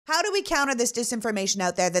How do we counter this disinformation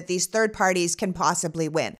out there that these third parties can possibly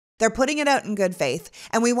win? They're putting it out in good faith,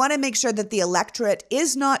 and we want to make sure that the electorate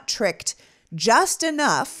is not tricked just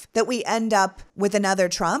enough that we end up with another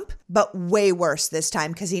Trump, but way worse this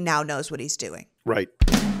time because he now knows what he's doing. Right.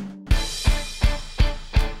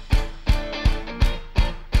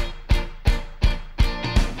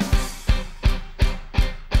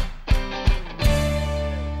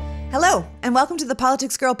 Hello, and welcome to the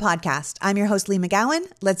Politics Girl podcast. I'm your host, Lee McGowan.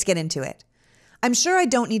 Let's get into it. I'm sure I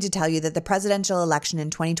don't need to tell you that the presidential election in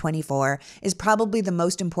 2024 is probably the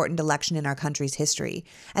most important election in our country's history,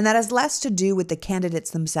 and that has less to do with the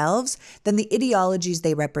candidates themselves than the ideologies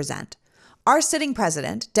they represent. Our sitting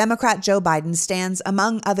president, Democrat Joe Biden, stands,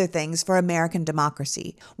 among other things, for American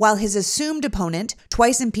democracy, while his assumed opponent,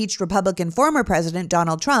 twice impeached Republican former President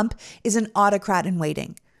Donald Trump, is an autocrat in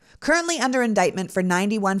waiting. Currently under indictment for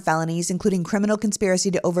 91 felonies, including criminal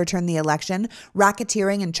conspiracy to overturn the election,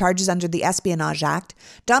 racketeering, and charges under the Espionage Act,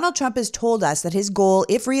 Donald Trump has told us that his goal,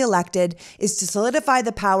 if reelected, is to solidify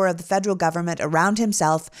the power of the federal government around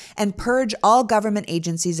himself and purge all government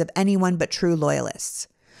agencies of anyone but true loyalists.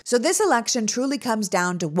 So this election truly comes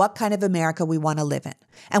down to what kind of America we want to live in.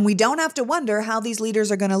 And we don't have to wonder how these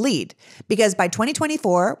leaders are going to lead, because by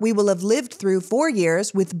 2024, we will have lived through 4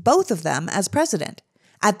 years with both of them as president.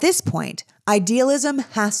 At this point, idealism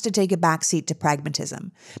has to take a backseat to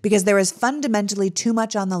pragmatism because there is fundamentally too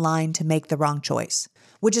much on the line to make the wrong choice,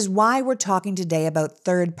 which is why we're talking today about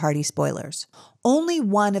third-party spoilers. Only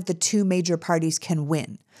one of the two major parties can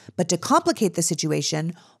win, but to complicate the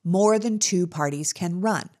situation, more than two parties can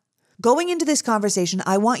run. Going into this conversation,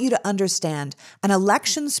 I want you to understand an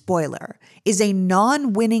election spoiler is a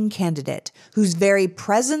non-winning candidate whose very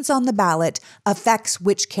presence on the ballot affects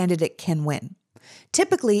which candidate can win.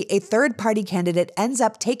 Typically, a third-party candidate ends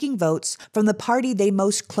up taking votes from the party they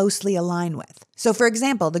most closely align with. So, for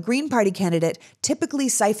example, the Green Party candidate typically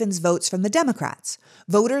siphons votes from the Democrats.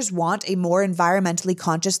 Voters want a more environmentally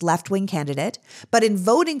conscious left-wing candidate, but in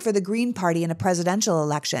voting for the Green Party in a presidential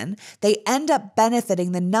election, they end up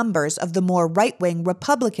benefiting the numbers of the more right-wing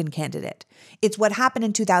Republican candidate. It's what happened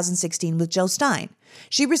in 2016 with Jill Stein.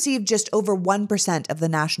 She received just over 1% of the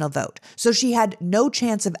national vote, so she had no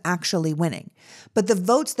chance of actually winning. But the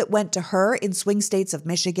votes that went to her in swing states of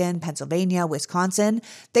Michigan, Pennsylvania, Wisconsin,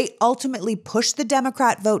 they ultimately pushed the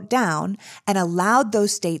Democrat vote down and allowed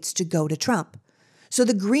those states to go to Trump. So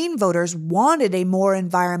the Green voters wanted a more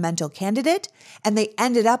environmental candidate, and they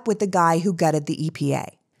ended up with the guy who gutted the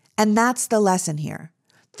EPA. And that's the lesson here.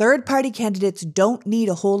 Third-party candidates don't need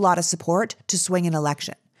a whole lot of support to swing an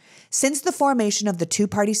election. Since the formation of the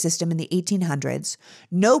two-party system in the 1800s,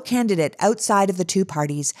 no candidate outside of the two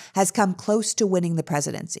parties has come close to winning the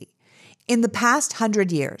presidency. In the past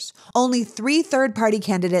 100 years, only 3 third-party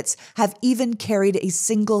candidates have even carried a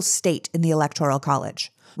single state in the Electoral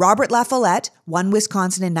College. Robert La Follette won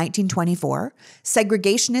Wisconsin in 1924.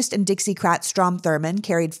 Segregationist and Dixiecrat Strom Thurmond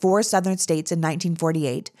carried 4 southern states in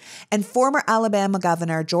 1948. And former Alabama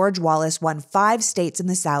Governor George Wallace won 5 states in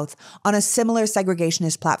the South on a similar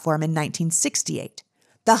segregationist platform in 1968.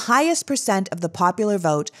 The highest percent of the popular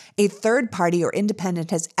vote a third party or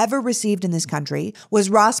independent has ever received in this country was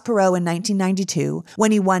Ross Perot in 1992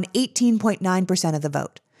 when he won 18.9% of the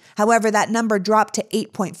vote. However, that number dropped to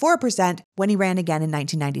 8.4% when he ran again in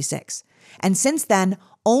 1996. And since then,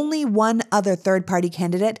 only one other third-party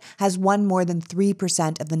candidate has won more than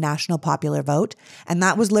 3% of the national popular vote, and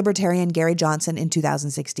that was Libertarian Gary Johnson in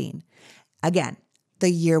 2016. Again,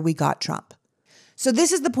 the year we got Trump. So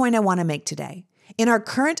this is the point I want to make today. In our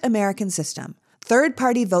current American system,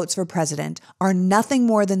 third-party votes for president are nothing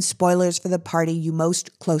more than spoilers for the party you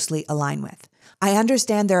most closely align with. I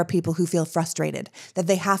understand there are people who feel frustrated that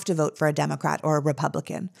they have to vote for a Democrat or a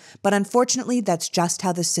Republican, but unfortunately, that's just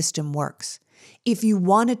how the system works. If you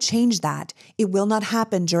want to change that, it will not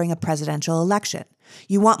happen during a presidential election.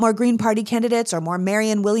 You want more Green Party candidates or more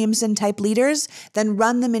Marianne Williamson-type leaders? Then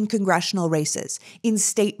run them in congressional races, in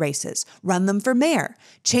state races, run them for mayor.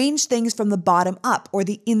 Change things from the bottom up or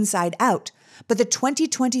the inside out. But the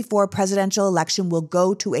 2024 presidential election will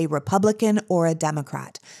go to a Republican or a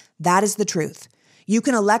Democrat. That is the truth. You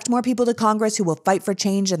can elect more people to Congress who will fight for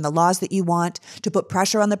change and the laws that you want, to put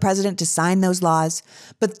pressure on the president to sign those laws.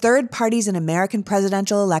 But third parties in American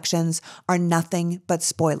presidential elections are nothing but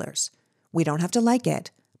spoilers. We don't have to like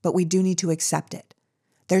it, but we do need to accept it.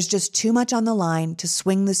 There's just too much on the line to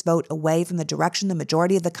swing this vote away from the direction the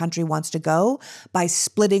majority of the country wants to go by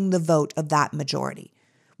splitting the vote of that majority.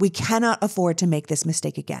 We cannot afford to make this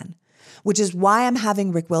mistake again, which is why I'm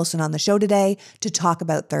having Rick Wilson on the show today to talk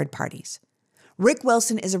about third parties. Rick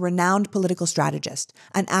Wilson is a renowned political strategist,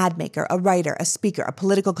 an ad maker, a writer, a speaker, a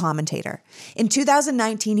political commentator. In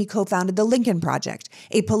 2019, he co-founded the Lincoln Project,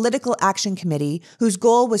 a political action committee whose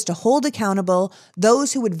goal was to hold accountable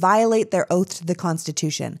those who would violate their oath to the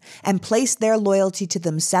Constitution and place their loyalty to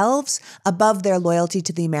themselves above their loyalty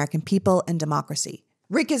to the American people and democracy.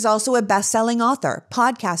 Rick is also a best-selling author,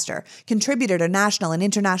 podcaster, contributor to national and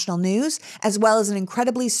international news, as well as an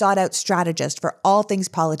incredibly sought-out strategist for all things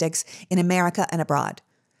politics in America and abroad.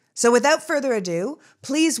 So without further ado,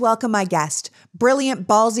 please welcome my guest, brilliant,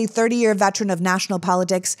 ballsy 30-year veteran of national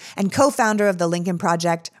politics and co-founder of the Lincoln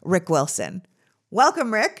Project, Rick Wilson.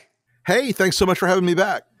 Welcome, Rick. Hey, thanks so much for having me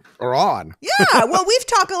back. Or on. Yeah, well, we've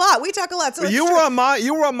talked a lot. We talk a lot. So you were on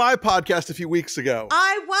my podcast a few weeks ago.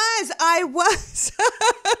 I was.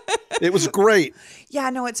 It was great.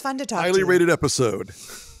 Yeah, no, it's fun to talk to you. Highly rated episode.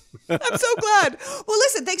 I'm so glad. Well,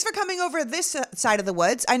 listen, thanks for coming over this side of the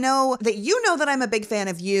woods. I know that I'm a big fan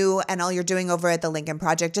of you and all you're doing over at the Lincoln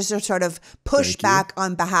Project, just to sort of push back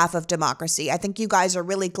on behalf of democracy. I think you guys are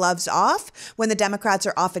really gloves off when the Democrats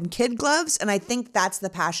are often kid gloves. And I think that's the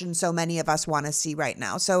passion so many of us want to see right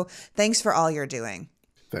now. So thanks for all you're doing.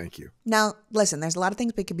 Thank you. Now, listen, there's a lot of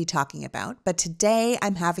things we could be talking about, but today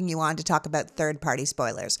I'm having you on to talk about third-party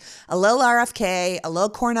spoilers. A little RFK, a little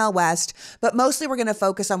Cornel West, but mostly we're going to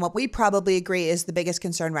focus on what we probably agree is the biggest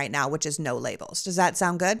concern right now, which is no labels. Does that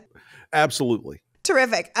sound good? Absolutely.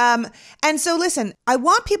 Terrific. And so listen, I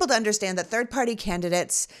want people to understand that third-party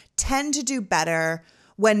candidates tend to do better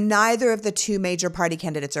when neither of the two major party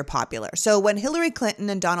candidates are popular. So when Hillary Clinton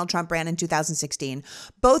and Donald Trump ran in 2016,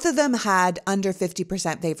 both of them had under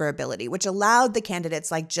 50% favorability, which allowed the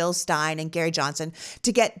candidates like Jill Stein and Gary Johnson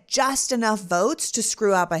to get just enough votes to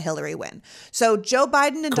screw up a Hillary win. So Joe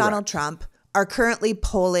Biden and Donald Trump are currently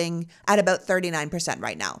polling at about 39%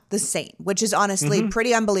 right now, the same, which is honestly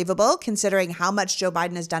pretty unbelievable considering how much Joe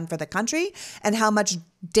Biden has done for the country and how much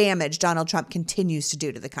damage Donald Trump continues to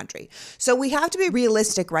do to the country. So we have to be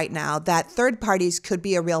realistic right now that third parties could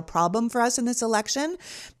be a real problem for us in this election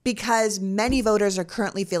because many voters are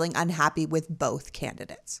currently feeling unhappy with both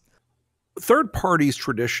candidates. Third parties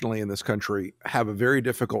traditionally in this country have a very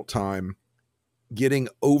difficult time getting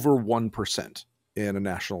over 1% in a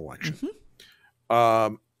national election.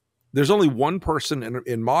 There's only one person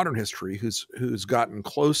in modern history who's gotten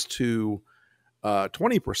close to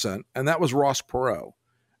 20%, and that was Ross Perot.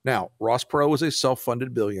 Now, Ross Perot was a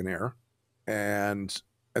self-funded billionaire, and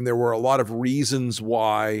there were a lot of reasons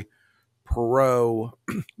why Perot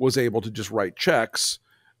was able to just write checks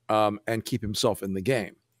and keep himself in the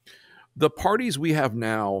game. The parties we have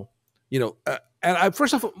now,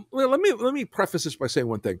 first off, let me preface this by saying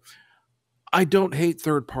one thing. I don't hate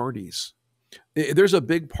third parties. There's a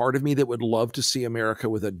big part of me that would love to see America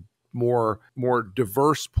with a more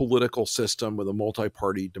diverse political system with a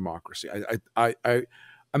multi-party democracy.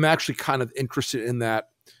 I'm actually kind of interested in that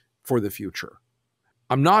for the future.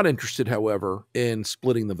 I'm not interested, however, in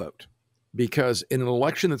splitting the vote because in an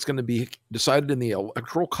election that's going to be decided in the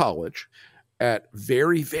Electoral College at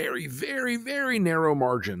very, very, very, very narrow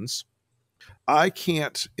margins, I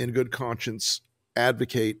can't in good conscience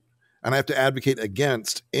advocate, and I have to advocate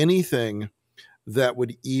against anything that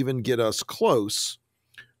would even get us close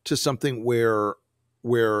to something where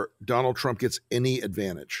Donald Trump gets any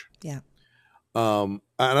advantage. Yeah. And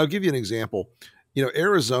I'll give you an example.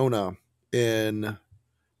 Arizona in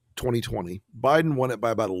 2020, Biden won it by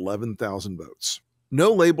about 11,000 votes.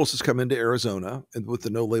 No Labels has come into Arizona and with the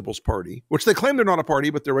No Labels party, which they claim they're not a party,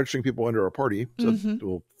 but they're registering people under a party.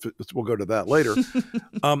 So we'll go to that later.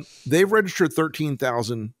 They've registered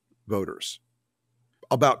 13,000 voters.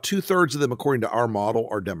 About 2/3 of them, according to our model,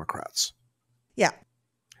 are Democrats. Yeah.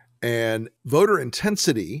 And voter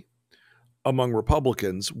intensity among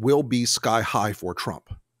Republicans will be sky high for Trump.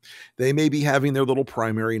 They may be having their little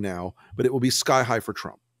primary now, but it will be sky high for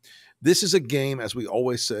Trump. This is a game, as we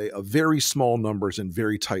always say, of very small numbers and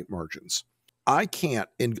very tight margins. I can't,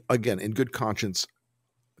 in good conscience,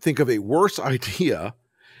 think of a worse idea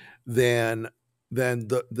than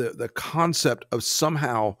the concept of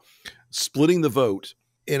somehow splitting the vote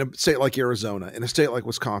in a state like Arizona, in a state like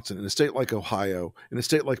Wisconsin, in a state like Ohio, in a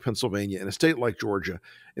state like Pennsylvania, in a state like Georgia,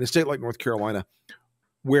 in a state like North Carolina,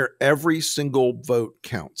 where every single vote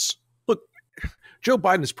counts. Look, Joe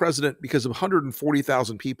Biden is president because of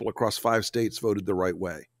 140,000 people across 5 states voted the right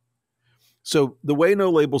way. So the way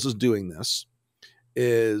No Labels is doing this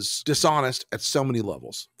is dishonest at so many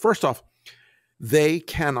levels. First off, they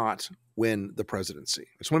cannot win the presidency.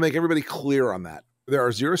 I just want to make everybody clear on that. There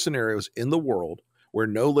are 0 scenarios in the world where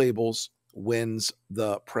No Labels wins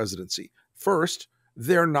the presidency. First,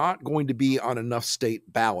 they're not going to be on enough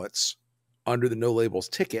state ballots under the no labels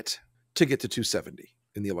ticket to get to 270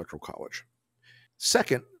 in the Electoral College.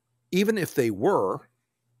 Second, even if they were,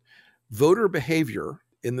 voter behavior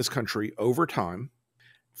in this country over time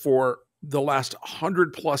for the last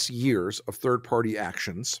 100 plus years of third-party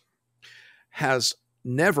actions has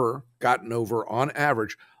never gotten over, on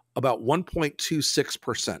average, about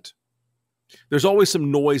 1.26%. There's always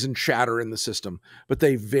some noise and chatter in the system, but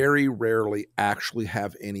they very rarely actually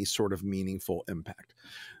have any sort of meaningful impact.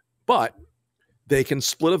 But they can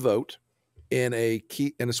split a vote in a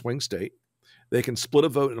swing state. They can split a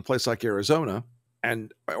vote in a place like Arizona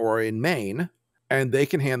or in Maine, and they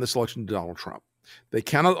can hand this election to Donald Trump. They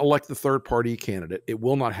cannot elect the third party candidate. It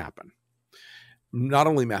will not happen. Not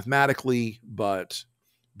only mathematically, but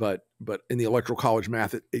in the Electoral College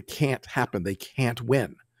math, it can't happen. They can't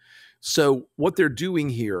win. So what they're doing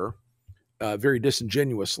here, very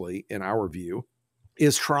disingenuously in our view,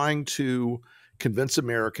 is trying to convince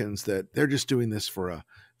Americans that they're just doing this for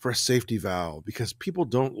a safety valve because people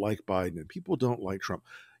don't like Biden and people don't like Trump.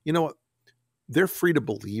 You know what? They're free to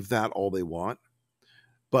believe that all they want.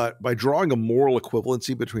 But by drawing a moral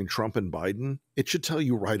equivalency between Trump and Biden, it should tell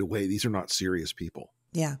you right away, these are not serious people.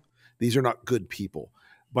 Yeah. These are not good people.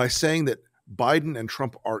 By saying that Biden and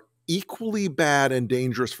Trump are equally bad and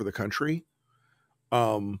dangerous for the country, I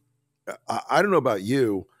don't know about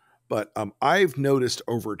you, but I've noticed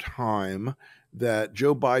over time that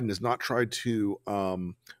Joe Biden has not tried to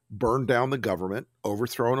burn down the government,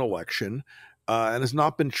 overthrow an election, and has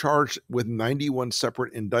not been charged with 91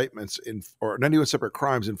 separate indictments or 91 separate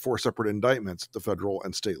crimes in 4 separate indictments at the federal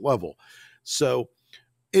and state level. So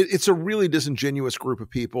it's a really disingenuous group of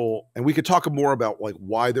people, and we could talk more about like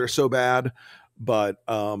why they're so bad, but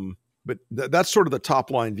that's sort of the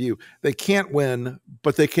top line view. They can't win,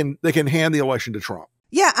 but they can hand the election to Trump.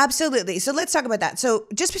 Yeah, absolutely. So let's talk about that. So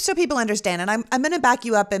just so people understand, and I'm going to back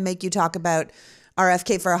you up and make you talk about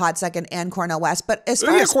RFK for a hot second and Cornel West. But as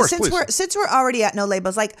far since we're already at no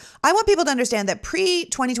labels, like I want people to understand that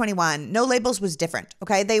pre-2021, no labels was different.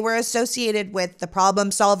 Okay. They were associated with the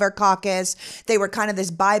Problem Solver Caucus. They were kind of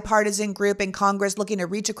this bipartisan group in Congress looking to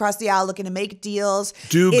reach across the aisle, looking to make deals.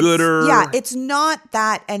 Do-gooder. Yeah, it's not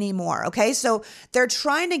that anymore. Okay. So they're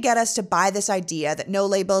trying to get us to buy this idea that no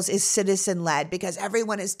labels is citizen led because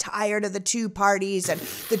everyone is tired of the two parties and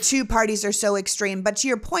the two parties are so extreme. But to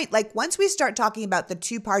your point, like once we start talking about the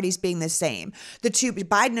two parties being the same,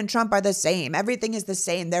 Biden and Trump are the same, everything is the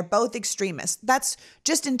same, they're both extremists. That's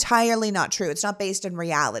just entirely not true. It's not based in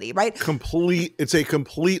reality, right? It's a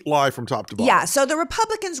complete lie from top to bottom. Yeah. So the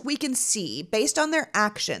Republicans, we can see based on their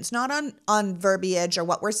actions, not on verbiage or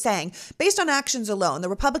what we're saying, based on actions alone, the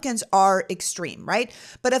Republicans are extreme, right?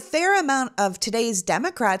 But a fair amount of today's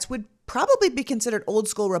Democrats would probably be considered old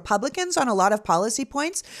school Republicans on a lot of policy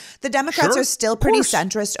points. The Democrats are still pretty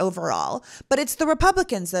centrist overall, but it's the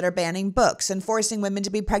Republicans that are banning books and forcing women to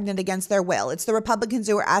be pregnant against their will. It's the Republicans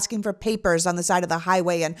who are asking for papers on the side of the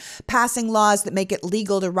highway and passing laws that make it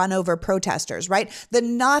legal to run over protesters, right? The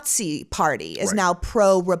Nazi party is now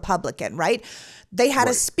pro-Republican, right? They had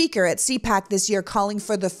a speaker at CPAC this year calling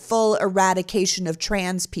for the full eradication of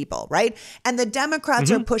trans people, right? And the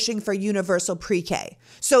Democrats are pushing for universal pre-K.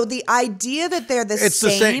 So the idea that they're it's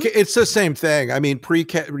the same thing. I mean,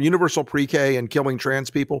 pre-K, universal pre-K and killing trans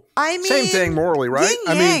people. I mean, same thing morally, right?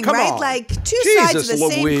 Yin-yang, come on. Like two sides of the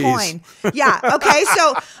same coin. Yeah. Okay.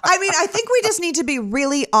 So, I mean, I think we just need to be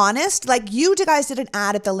really honest. Like you guys did an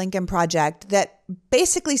ad at the Lincoln Project that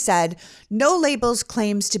basically said no labels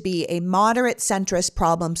claims to be a moderate centrist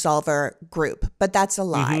problem solver group, but that's a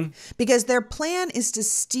lie because their plan is to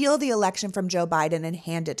steal the election from Joe Biden and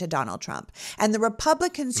hand it to Donald Trump. And the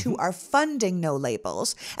Republicans who are funding no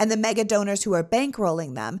labels and the mega donors who are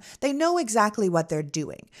bankrolling them, they know exactly what they're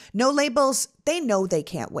doing. No labels, they know they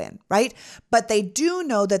can't win, right? But they do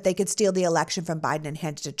know that they could steal the election from Biden and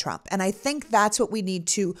hand it to Trump. And I think that's what we need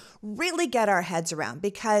to really get our heads around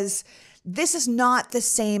because this is not the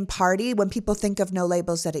same party when people think of no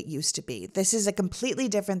labels that it used to be. This is a completely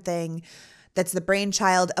different thing that's the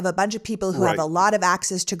brainchild of a bunch of people who have a lot of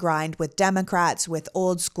axes to grind with Democrats, with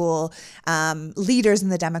old school leaders in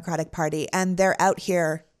the Democratic Party, and they're out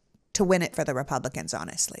here to win it for the Republicans,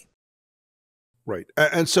 honestly. Right.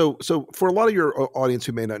 And so for a lot of your audience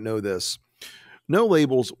who may not know this, No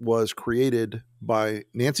Labels was created by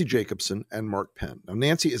Nancy Jacobson and Mark Penn. Now,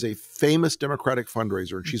 Nancy is a famous Democratic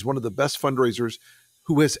fundraiser, and she's one of the best fundraisers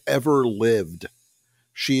who has ever lived.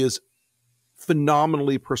 She is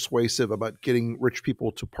phenomenally persuasive about getting rich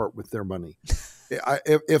people to part with their money.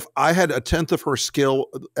 If I had a tenth of her skill,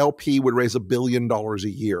 LP would raise $1 billion a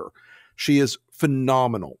year. She is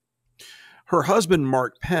phenomenal. Her husband,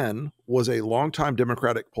 Mark Penn, was a longtime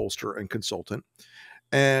Democratic pollster and consultant.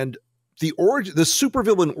 And the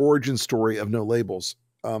supervillain origin story of No Labels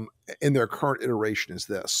in their current iteration is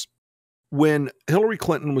this. When Hillary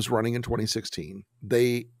Clinton was running in 2016,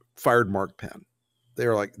 they fired Mark Penn. They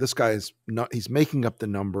were like, this guy he's making up the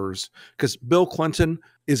numbers, because Bill Clinton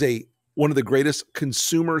is one of the greatest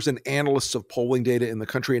consumers and analysts of polling data in the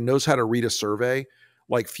country and knows how to read a survey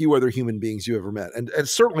like few other human beings you ever met. And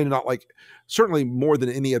certainly more than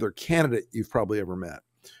any other candidate you've probably ever met.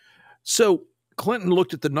 So Clinton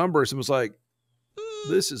looked at the numbers and was like,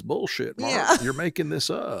 this is bullshit, Mark. Yeah. You're making this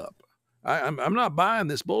up. I'm not buying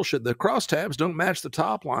this bullshit. The crosstabs don't match the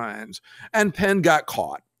top lines. And Penn got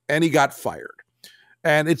caught and he got fired.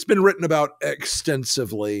 And it's been written about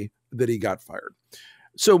extensively that he got fired.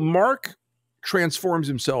 So Mark transforms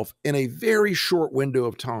himself in a very short window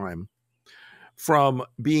of time from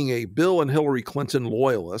being a Bill and Hillary Clinton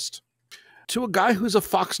loyalist to a guy who's a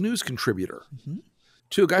Fox News contributor,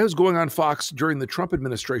 to a guy who's going on Fox during the Trump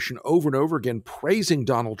administration over and over again, praising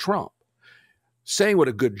Donald Trump, saying what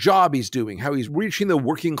a good job he's doing, how he's reaching the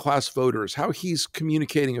working class voters, how he's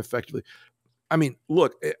communicating effectively. I mean,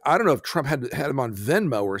 look, I don't know if Trump had him on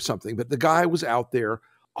Venmo or something, but the guy was out there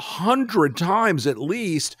 100 times at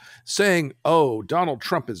least saying, oh, Donald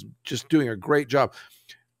Trump is just doing a great job.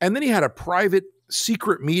 And then he had a private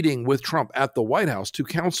secret meeting with Trump at the White House to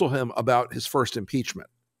counsel him about his first impeachment.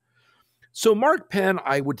 So Mark Penn,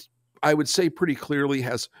 I would say pretty clearly,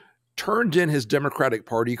 has turned in his Democratic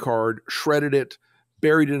Party card, shredded it,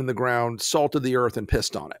 buried it in the ground, salted the earth, and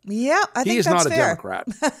pissed on it. Yeah, I think he is that's not fair. a Democrat.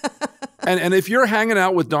 And if you're hanging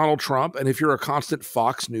out with Donald Trump, and if you're a constant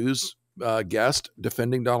Fox News guest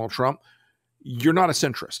defending Donald Trump, you're not a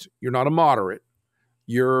centrist. You're not a moderate.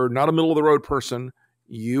 You're not a middle of the road person.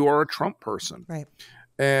 You are a Trump person. Right.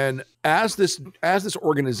 And as this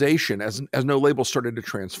organization, as No Label started to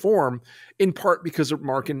transform, in part because of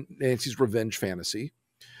Mark and Nancy's revenge fantasy,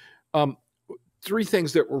 three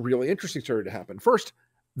things that were really interesting started to happen. First,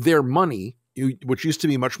 their money, which used to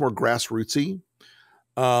be much more grassrootsy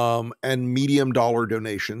and medium dollar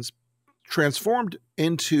donations, transformed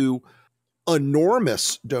into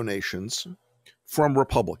enormous donations from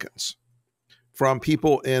Republicans, from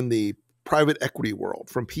people in the private equity world,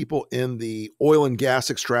 from people in the oil and gas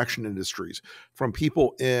extraction industries, from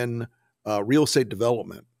people in real estate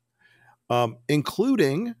development,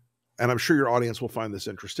 including, and I'm sure your audience will find this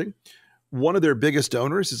interesting, one of their biggest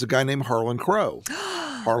donors is a guy named Harlan Crow.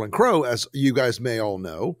 Harlan Crow, as you guys may all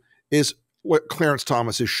know, is what Clarence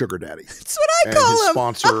Thomas's sugar daddy. That's what I call his him.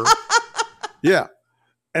 Sponsor. Yeah.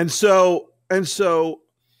 And so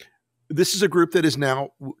this is a group that is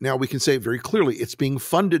now we can say very clearly it's being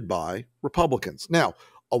funded by Republicans. Now,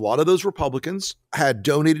 a lot of those Republicans had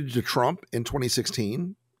donated to Trump in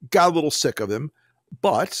 2016, got a little sick of him,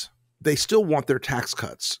 but they still want their tax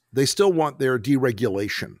cuts. They still want their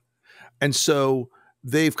deregulation. And so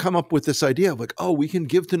they've come up with this idea of like, oh, we can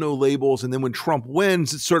give to No Labels. And then when Trump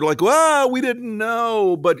wins, it's sort of like, well, we didn't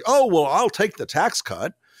know, but oh, well, I'll take the tax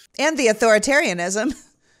cut. And the authoritarianism.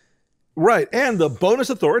 Right. And the bonus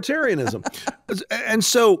authoritarianism. And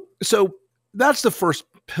so that's the first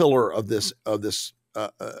pillar of this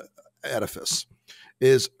edifice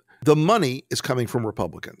is the money is coming from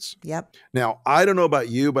Republicans. Yep. Now, I don't know about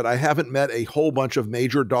you, but I haven't met a whole bunch of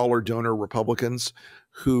major dollar donor Republicans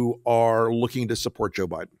who are looking to support Joe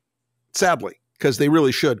Biden. Sadly, because they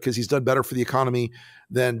really should, because he's done better for the economy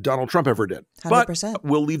than Donald Trump ever did. 100%. But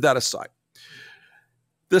we'll leave that aside.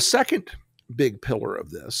 The second big pillar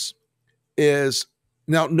of this is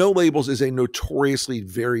now No Labels is a notoriously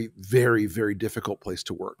very, very, very difficult place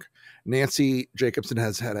to work. Nancy Jacobson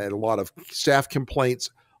has had a lot of staff complaints,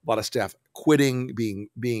 a lot of staff quitting,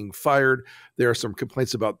 being fired. There are some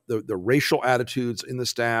complaints about the racial attitudes in the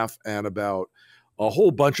staff and about a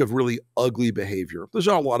whole bunch of really ugly behavior. There's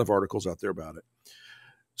not a lot of articles out there about it.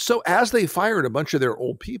 So as they fired a bunch of their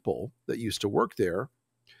old people that used to work there,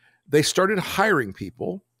 they started hiring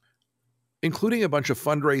people, including a bunch of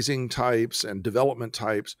fundraising types and development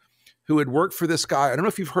types who had worked for this guy. I don't know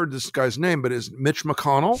if you've heard this guy's name, but it's Mitch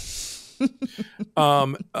McConnell.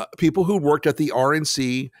 People who worked at the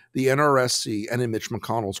RNC, the NRSC, and in Mitch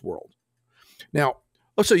McConnell's world. Now,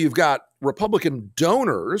 so you've got Republican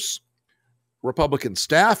donors, Republican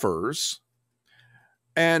staffers,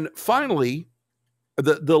 and finally,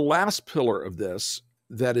 the last pillar of this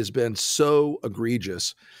that has been so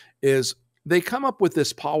egregious is they come up with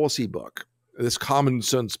this policy book, this common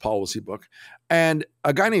sense policy book, and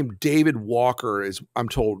a guy named David Walker is, I'm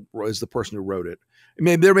told, is the person who wrote it.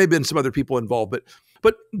 There may have been some other people involved,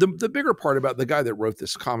 but the bigger part about the guy that wrote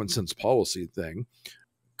this common sense policy thing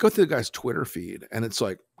go through the guy's Twitter feed, and it's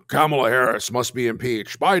like, Kamala Harris must be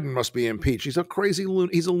impeached. Biden must be impeached. He's a crazy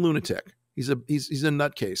he's a lunatic. He's a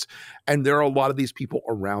nutcase. And there are a lot of these people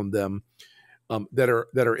around them that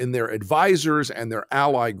are in their advisors and their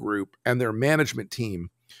ally group and their management team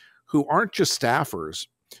who aren't just staffers,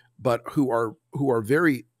 but who are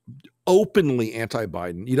very openly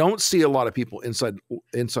anti-Biden. You don't see a lot of people inside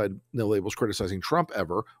No Labels criticizing Trump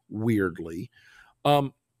ever, weirdly.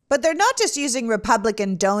 But they're not just using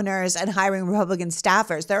Republican donors and hiring Republican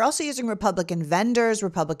staffers. They're also using Republican vendors,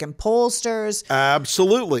 Republican pollsters.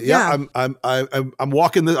 Absolutely, yeah. I'm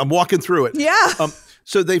walking through it. Yeah.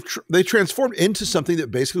 So they transformed into something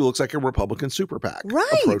that basically looks like a Republican super PAC,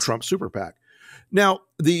 right? A pro-Trump super PAC. Now,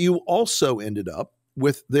 you also ended up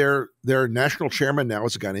with their national chairman now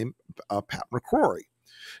is a guy named Pat McCrory.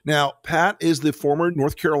 Now, Pat is the former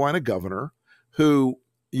North Carolina governor who.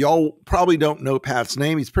 Y'all probably don't know Pat's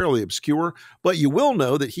name. He's fairly obscure, but you will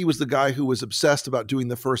know that he was the guy who was obsessed about doing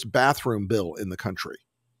the first bathroom bill in the country.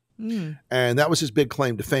 And that was his big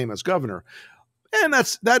claim to fame as governor. And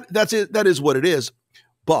that's it. That is what it is.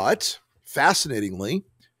 But fascinatingly,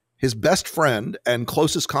 his best friend and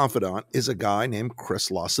closest confidant is a guy named Chris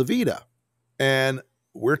LaCivita. And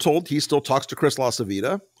we're told he still talks to Chris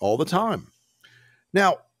LaCivita all the time.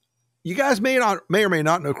 Now, you guys may or may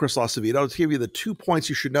not know Chris LaCivita. I'll give you the 2 points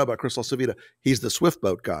you should know about Chris LaCivita. He's the Swift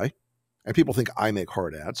boat guy, and people think I make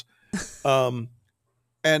hard ads.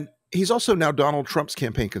 And he's also now Donald Trump's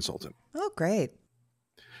campaign consultant. Oh, great.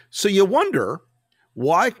 So you wonder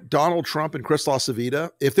why Donald Trump and Chris LaCivita,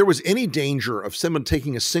 if there was any danger of someone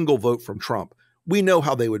taking a single vote from Trump, we know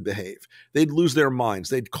how they would behave. They'd lose their minds.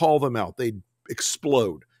 They'd call them out. They'd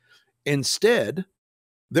explode. Instead,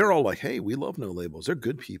 they're all like, hey, we love No Labels. They're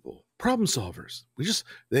good people, problem solvers.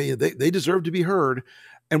 They deserve to be heard.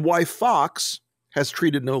 And why Fox has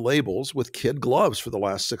treated No Labels with kid gloves for the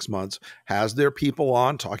last 6 months, has their people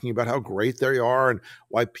on talking about how great they are and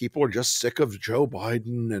why people are just sick of Joe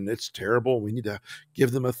Biden and it's terrible. We need to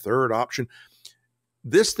give them a third option.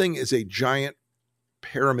 This thing is a giant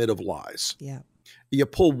pyramid of lies. Yeah. You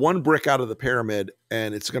pull one brick out of the pyramid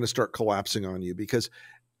and it's going to start collapsing on you because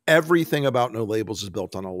everything about No Labels is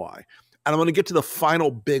built on a lie. And I'm going to get to the final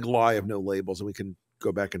big lie of No Labels, and we can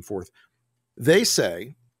go back and forth. They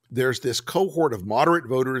say there's this cohort of moderate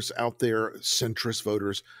voters out there, centrist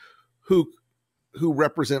voters, who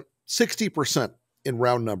represent 60% in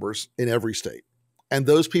round numbers in every state. And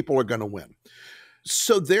those people are going to win.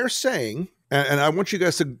 So they're saying, and I want you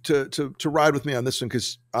guys to ride with me on this one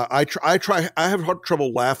because I have hard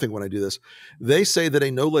trouble laughing when I do this. They say that a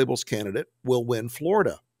No Labels candidate will win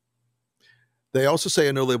Florida. They also say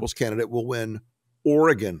a No Labels candidate will win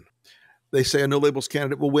Oregon. They say a No Labels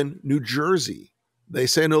candidate will win New Jersey. They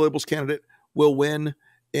say a No Labels candidate will win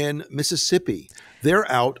in Mississippi. They're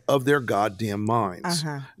out of their goddamn minds.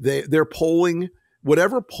 Uh-huh. They're polling,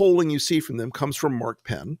 whatever polling you see from them comes from Mark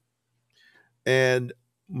Penn. And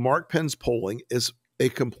Mark Penn's polling is a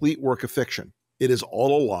complete work of fiction. It is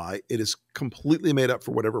all a lie. It is completely made up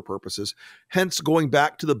for whatever purposes. Hence, going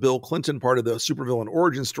back to the Bill Clinton part of the supervillain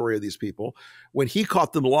origin story of these people, when he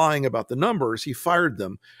caught them lying about the numbers, he fired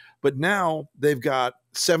them. But now they've got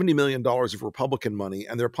 $70 million of Republican money,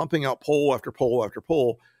 and they're pumping out poll after poll after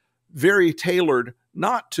poll, very tailored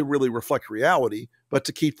not to really reflect reality, but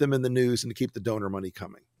to keep them in the news and to keep the donor money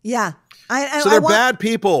coming. Yeah. So they're bad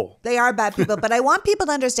people. They are bad people. But I want people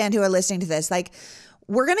to understand who are listening to this, like,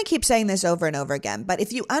 we're going to keep saying this over and over again, but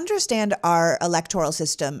if you understand our electoral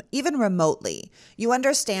system, even remotely, you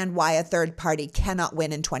understand why a third party cannot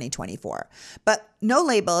win in 2024. But No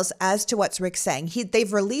Labels, as to what Rick's saying,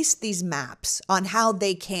 they've released these maps on how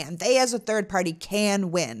they as a third party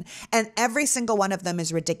can win. And every single one of them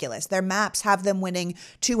is ridiculous. Their maps have them winning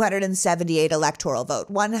 278 electoral vote.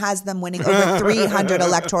 One has them winning over 300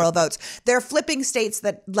 electoral votes. They're flipping states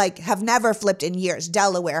that have never flipped in years.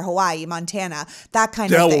 Delaware, Hawaii, Montana, that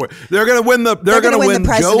kind of thing. They're going to win they're going to win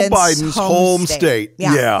Joe Biden's home state.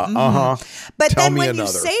 Yeah. Mm-hmm. Uh-huh. But Tell then me when another.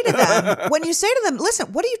 you say to them,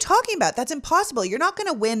 listen, what are you talking about? That's impossible. You're not going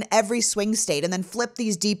to win every swing state and then flip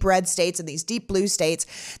these deep red states and these deep blue states.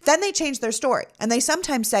 Then they change their story. And they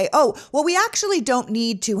sometimes say, oh, well, we actually don't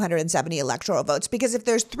need 270 electoral votes because if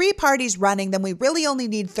there's 3 parties running, then we really only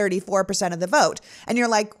need 34% of the vote. And you're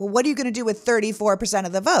like, well, what are you going to do with 34%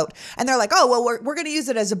 of the vote? And they're like, oh, well, we're going to use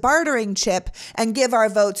it as a bartering chip and give our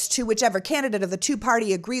votes to whichever candidate of the 2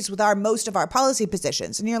 party agrees with most of our policy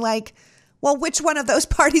positions. And you're like, Well, which one of those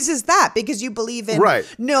parties is that? Because you believe in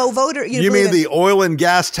no voter. You mean the oil and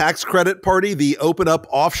gas tax credit party, the open up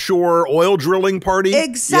offshore oil drilling party?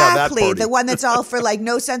 Exactly. Yeah, that party. The one that's all for like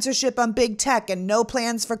no censorship on big tech and no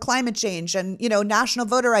plans for climate change and, national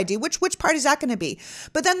voter ID. Which party is that going to be?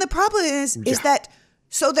 But then the problem is that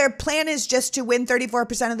so their plan is just to win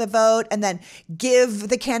 34% of the vote and then give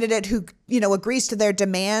the candidate who, agrees to their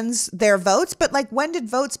demands their votes. But like, when did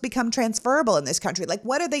votes become transferable in this country? Like,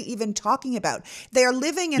 what are they even talking about? They are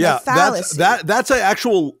living in a fallacy. That's an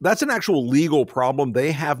actual legal problem.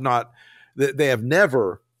 They have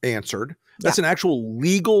never answered. That's an actual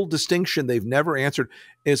legal distinction they've never answered,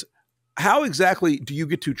 is how exactly do you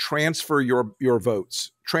get to transfer your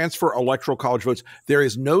votes, transfer electoral college votes? There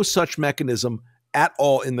is no such mechanism at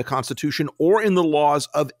all in the Constitution or in the laws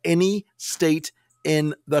of any state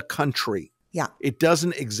in the country. Yeah. It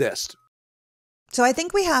doesn't exist. So I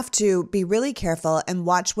think we have to be really careful and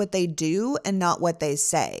watch what they do and not what they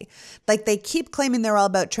say. Like, they keep claiming they're all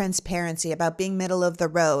about transparency, about being middle of the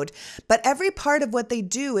road, but every part of what they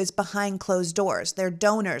do is behind closed doors. Their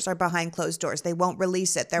donors are behind closed doors. They won't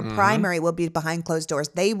release it. Their primary will be behind closed doors.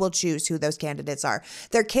 They will choose who those candidates are.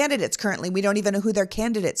 Their candidates currently, we don't even know who their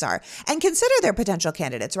candidates are. And consider their potential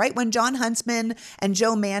candidates, right? When John Huntsman and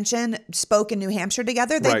Joe Manchin spoke in New Hampshire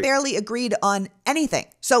together, they barely agreed on anything.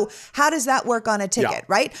 So how does that work on a ticket,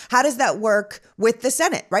 right? How does that work with the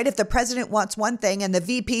Senate, right? If the president wants one thing and the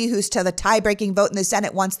VP who's to the tie-breaking vote in the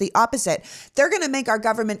Senate wants the opposite, they're going to make our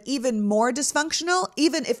government even more dysfunctional,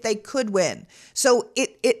 even if they could win. So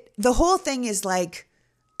the whole thing is like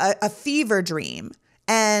a fever dream.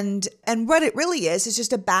 And what it really is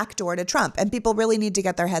just a backdoor to Trump. And people really need to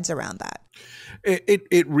get their heads around that.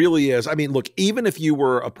 It really is. I mean, look, even if you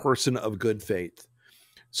were a person of good faith,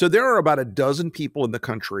 so there are about a dozen people in the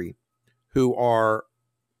country who are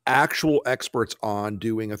actual experts on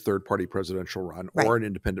doing a third-party presidential run or an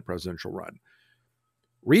independent presidential run.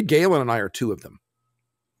 Reed Galen and I are two of them.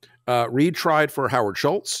 Reed tried for Howard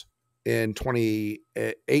Schultz in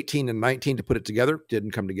 2018 and 19 to put it together.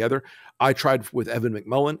 Didn't come together. I tried with Evan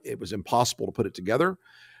McMullen. It was impossible to put it together.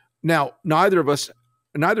 Now, neither of us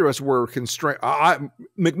were constrained.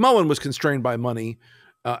 McMullen was constrained by money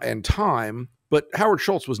and time, but Howard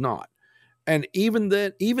Schultz was not. And even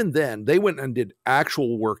then, they went and did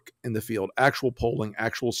actual work in the field, actual polling,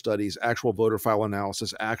 actual studies, actual voter file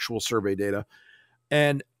analysis, actual survey data.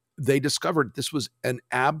 And they discovered this was an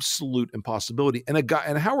absolute impossibility. And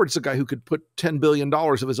Howard's a guy who could put $10 billion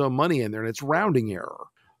of his own money in there, and it's rounding error.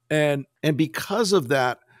 And because of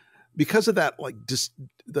that, like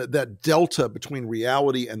that delta between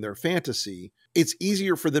reality and their fantasy, it's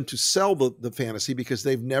easier for them to sell the fantasy because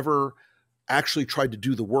they've never actually tried to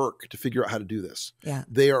do the work to figure out how to do this. Yeah.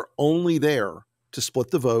 They are only there to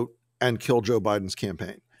split the vote and kill Joe Biden's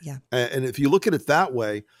campaign. Yeah. And if you look at it that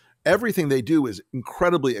way, everything they do is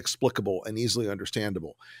incredibly explicable and easily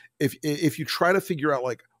understandable. If you try to figure out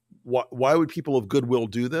like why would people of goodwill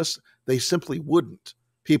do this, they simply wouldn't.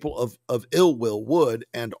 People of ill will would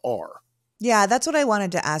and are. Yeah, that's what I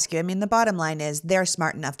wanted to ask you. I mean, the bottom line is they're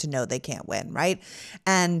smart enough to know they can't win, right?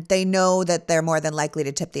 And they know that they're more than likely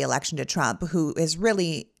to tip the election to Trump, who is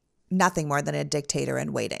really nothing more than a dictator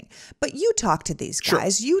in waiting. But you talk to these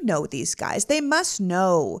guys, you know these guys. They must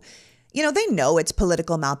know, they know it's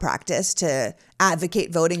political malpractice to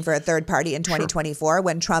advocate voting for a third party in 2024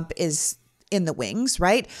 when Trump is in the wings,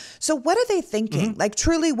 right? So what are they thinking? Like,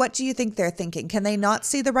 truly, what do you think they're thinking? Can they not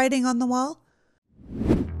see the writing on the wall?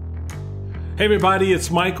 Hey everybody,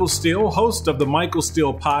 it's Michael Steele, host of the Michael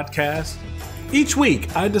Steele Podcast. Each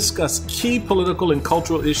week, I discuss key political and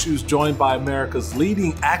cultural issues joined by America's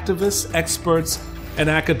leading activists, experts, and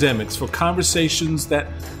academics for conversations that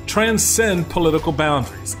transcend political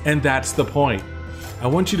boundaries. And that's the point. I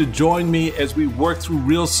want you to join me as we work through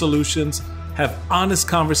real solutions, have honest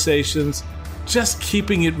conversations, just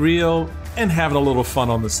keeping it real and having a little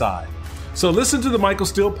fun on the side. So listen to the Michael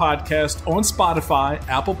Steele Podcast on Spotify,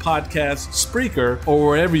 Apple Podcasts, Spreaker, or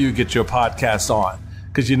wherever you get your podcasts on,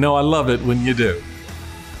 because I love it when you do.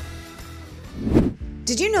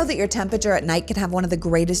 Did you know that your temperature at night can have one of the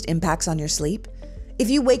greatest impacts on your sleep? If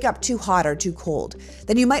you wake up too hot or too cold,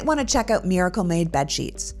 then you might want to check out Miracle Made bed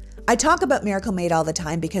sheets. I talk about Miracle Made all the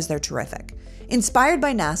time because they're terrific. Inspired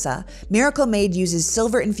by NASA, Miracle Made uses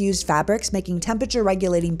silver-infused fabrics, making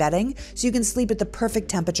temperature-regulating bedding so you can sleep at the perfect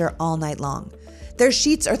temperature all night long. Their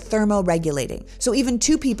sheets are thermoregulating, so even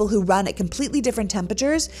two people who run at completely different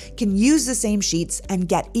temperatures can use the same sheets and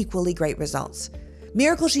get equally great results.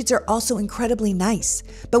 Miracle sheets are also incredibly nice,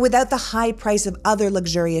 but without the high price of other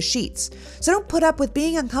luxurious sheets. So don't put up with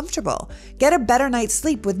being uncomfortable. Get a better night's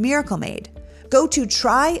sleep with Miracle Made. Go to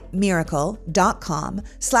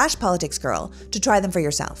trymiracle.com/politicsgirl to try them for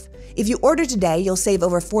yourself. If you order today, you'll save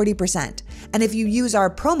over 40%. And if you use our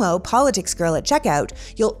promo PoliticsGirl at checkout,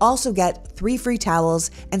 you'll also get 3 free towels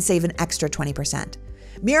and save an extra 20%.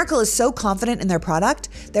 Miracle is so confident in their product,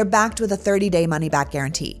 they're backed with a 30-day money-back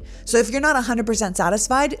guarantee. So if you're not 100%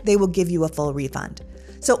 satisfied, they will give you a full refund.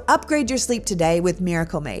 So upgrade your sleep today with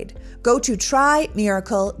Miracle Made. Go to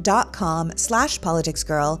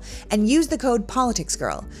trymiracle.com/politicsgirl and use the code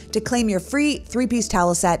PoliticsGirl to claim your free 3-piece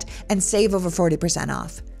towel set and save over 40%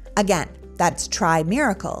 off. Again, that's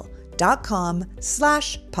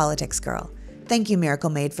trymiracle.com/politicsgirl. Thank you, Miracle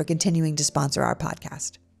Made, for continuing to sponsor our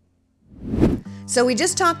podcast. So we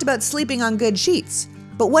just talked about sleeping on good sheets,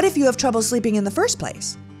 but what if you have trouble sleeping in the first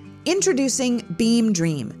place? Introducing Beam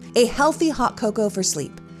Dream, a healthy hot cocoa for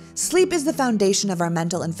sleep. Sleep is the foundation of our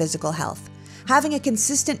mental and physical health. Having a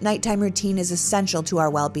consistent nighttime routine is essential to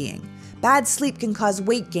our well-being. Bad sleep can cause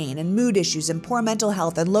weight gain and mood issues and poor mental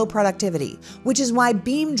health and low productivity, which is why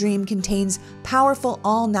Beam Dream contains powerful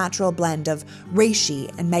all-natural blend of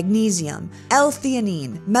reishi and magnesium,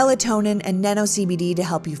 L-theanine, melatonin, and nano-CBD to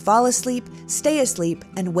help you fall asleep, stay asleep,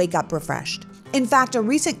 and wake up refreshed. In fact, a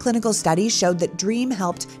recent clinical study showed that Dream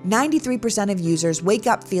helped 93% of users wake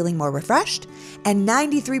up feeling more refreshed, and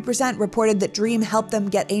 93% reported that Dream helped them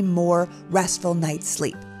get a more restful night's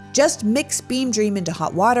sleep. Just mix Beam Dream into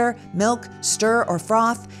hot water, milk, stir, or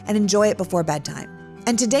froth, and enjoy it before bedtime.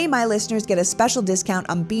 And today, my listeners get a special discount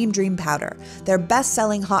on Beam Dream Powder, their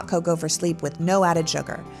best-selling hot cocoa for sleep with no added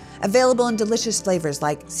sugar. Available in delicious flavors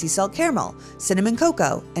like sea salt caramel, cinnamon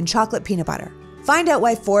cocoa, and chocolate peanut butter. Find out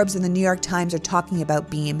why Forbes and the New York Times are talking about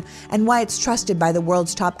Beam and why it's trusted by the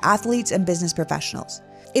world's top athletes and business professionals.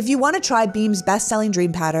 If you want to try Beam's best-selling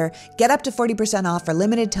Dream Powder, get up to 40% off for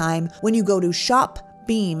limited time when you go to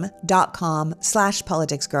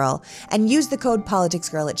shopbeam.com/politicsgirl and use the code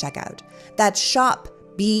politicsgirl at checkout. That's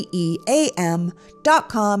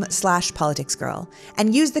shopbeam.com/politicsgirl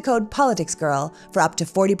and use the code politicsgirl for up to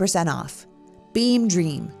 40% off. Beam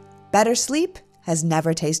Dream. Better sleep has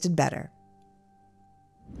never tasted better.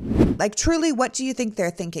 Like, truly, what do you think they're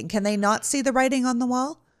thinking? Can they not see the writing on the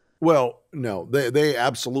wall? Well, no, they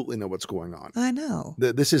absolutely know what's going on. I know.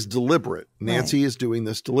 This is deliberate. Nancy is doing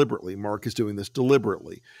this deliberately. Mark is doing this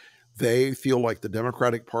deliberately. They feel like the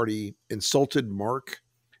Democratic Party insulted Mark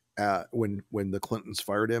when the Clintons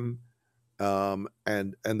fired him,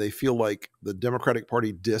 and they feel like the Democratic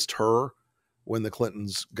Party dissed her when the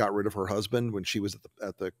Clintons got rid of her husband when she was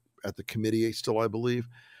at the committee still, I believe.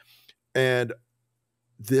 And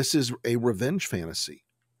this is a revenge fantasy.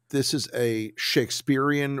 This is a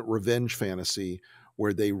Shakespearean revenge fantasy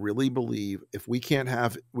where they really believe if we can't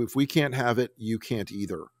have it, you can't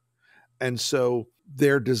either. And so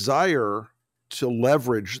their desire to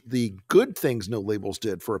leverage the good things No Labels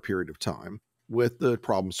did for a period of time with the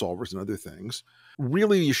problem solvers and other things,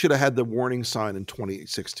 really you should have had the warning sign in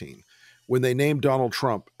 2016 when they named Donald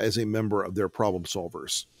Trump as a member of their problem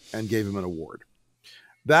solvers and gave him an award.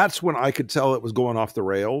 That's when I could tell it was going off the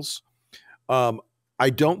rails. I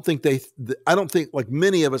don't think like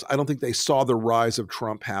many of us, I don't think they saw the rise of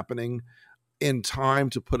Trump happening in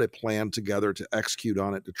time to put a plan together to execute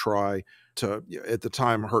on it, to try to, at the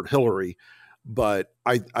time, hurt Hillary. But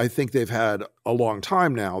I think they've had a long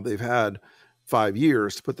time now. They've had 5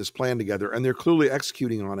 years to put this plan together, and they're clearly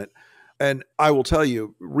executing on it. And I will tell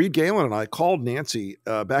you, Reed Galen and I called Nancy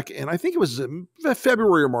back in, I think it was in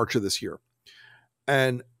February or March of this year.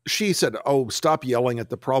 And she said, "Oh, stop yelling at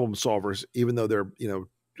the problem solvers, even though they're,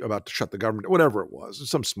 about to shut the government," whatever it was,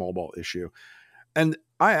 some small ball issue. And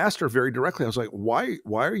I asked her very directly, I was like, why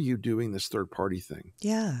are you doing this third party thing?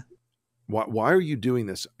 Yeah. Why are you doing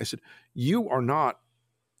this? I said, you're not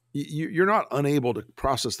unable to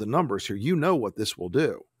process the numbers here. You know what this will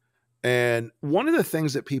do. And one of the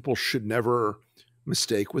things that people should never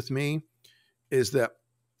mistake with me is that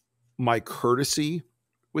my courtesy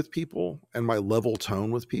with people and my level tone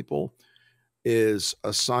with people is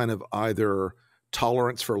a sign of either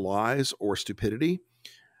tolerance for lies or stupidity.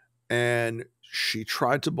 And she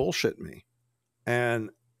tried to bullshit me.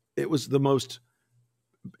 And it was both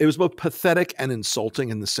pathetic and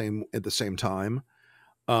insulting at the same time.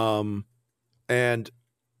 And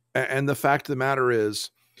the fact of the matter is,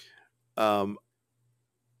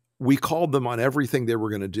 we called them on everything they were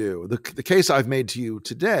going to do. The case I've made to you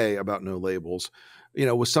today about No Labels,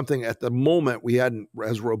 was something at the moment we hadn't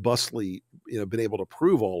as robustly, been able to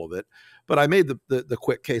prove all of it. But I made the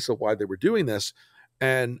quick case of why they were doing this,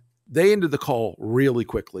 and they ended the call really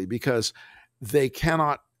quickly because they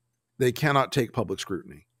cannot take public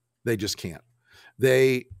scrutiny. They just can't.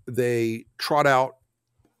 They trot out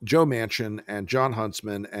Joe Manchin and John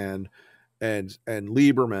Huntsman and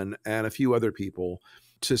Lieberman and a few other people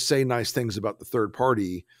to say nice things about the third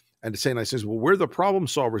party and to say nice things. Well, we're the problem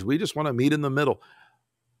solvers. We just want to meet in the middle.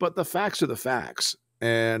 But the facts are the facts.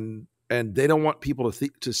 And they don't want people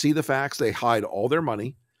to see the facts. They hide all their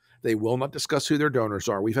money. They will not discuss who their donors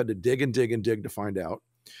are. We've had to dig and dig and dig to find out.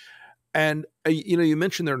 And, you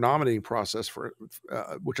mentioned their nominating process for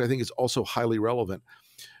which I think is also highly relevant.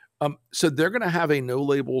 So they're going to have a no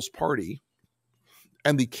labels party,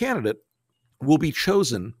 and the candidate will be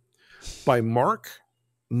chosen by Mark,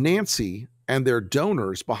 Nancy, and their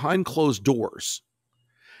donors behind closed doors.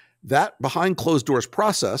 That behind closed doors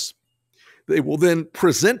process, they will then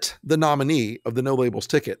present the nominee of the no labels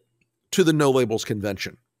ticket to the no labels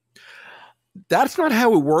convention. That's not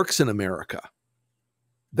how it works in America.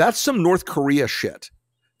 That's some North Korea shit.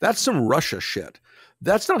 That's some Russia shit.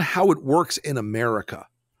 That's not how it works in America.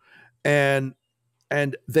 And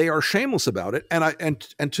they are shameless about it.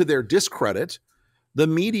 And to their discredit, the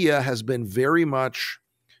media has been very much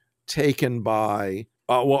taken by,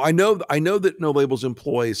 I know that No Labels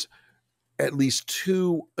employs at least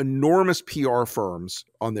 2 enormous PR firms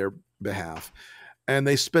on their behalf. And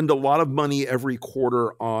they spend a lot of money every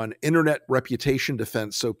quarter on internet reputation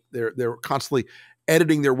defense. So they're constantly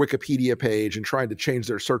editing their Wikipedia page and trying to change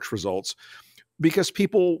their search results, because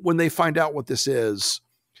people, when they find out what this is,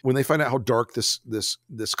 when they find out how dark this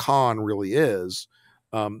con really is,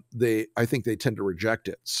 I think they tend to reject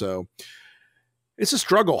it. So it's a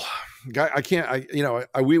struggle. We've been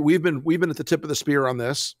at the tip of the spear on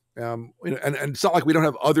this. And it's not like we don't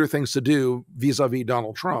have other things to do vis-a-vis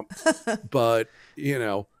Donald Trump, but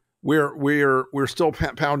we're still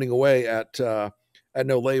pounding away at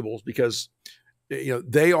No Labels, because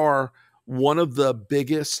they are one of the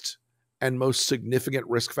biggest and most significant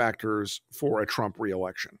risk factors for a Trump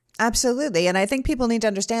reelection. Absolutely. And I think people need to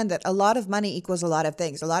understand that a lot of money equals a lot of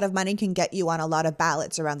things. A lot of money can get you on a lot of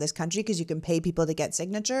ballots around this country because you can pay people to get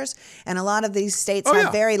signatures. And a lot of these states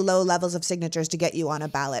have very low levels of signatures to get you on a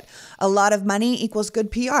ballot. A lot of money equals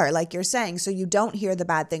good PR, like you're saying. So you don't hear the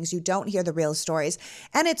bad things. You don't hear the real stories.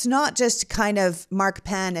 And it's not just kind of Mark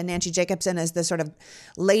Penn and Nancy Jacobson as the sort of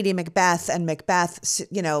Lady Macbeth and Macbeth,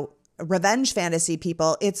 revenge fantasy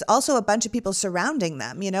people. It's also a bunch of people surrounding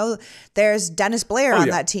them. There's Dennis Blair on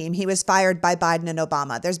that team. He was fired by Biden and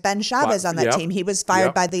Obama. There's Ben Chavez on that team. He was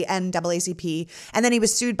fired by the NAACP, and then he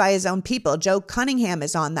was sued by his own people. Joe Cunningham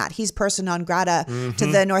is on that. He's persona non grata to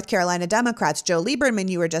the North Carolina Democrats. Joe Lieberman,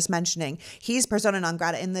 you were just mentioning, he's persona non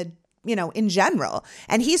grata in general.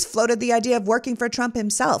 And he's floated the idea of working for Trump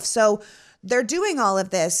himself. So they're doing all of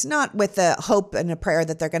this, not with the hope and a prayer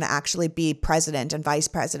that they're going to actually be president and vice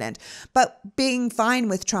president, but being fine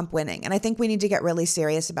with Trump winning. And I think we need to get really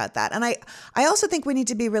serious about that. And I also think we need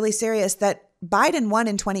to be really serious that Biden won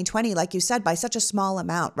in 2020, like you said, by such a small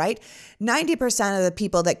amount, right? 90% of the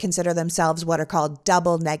people that consider themselves what are called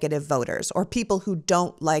double negative voters, or people who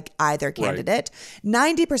don't like either candidate,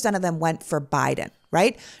 90% of them went for Biden.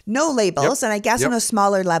 Right? No labels. And I guess on a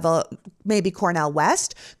smaller level, maybe Cornel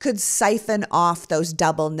West could siphon off those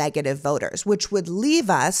double negative voters, which would leave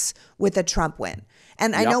us with a Trump win.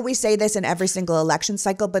 And I know we say this in every single election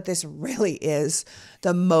cycle, but this really is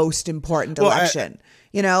the most important election,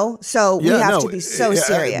 So we have to be so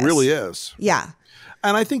serious. It really is. Yeah.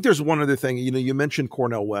 And I think there's one other thing, you mentioned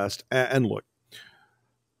Cornel West, and look,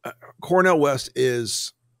 Cornel West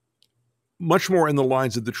is much more in the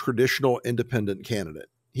lines of the traditional independent candidate.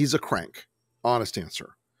 He's a crank, honest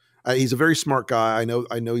answer. He's a very smart guy. I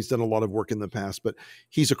know he's done a lot of work in the past, but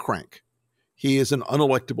he's a crank. He is an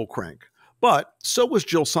unelectable crank. But so was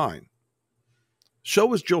Jill Stein.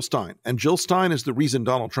 And Jill Stein is the reason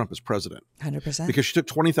Donald Trump is president. 100%. Because she took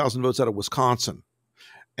 20,000 votes out of Wisconsin,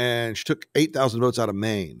 and she took 8,000 votes out of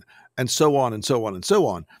Maine, and so on and so on and so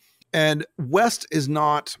on. And West is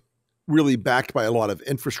not really backed by a lot of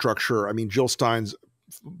infrastructure. I mean, Jill Stein's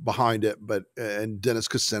behind it, and Dennis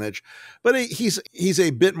Kucinich, but he's a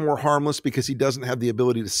bit more harmless because he doesn't have the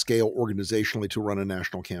ability to scale organizationally to run a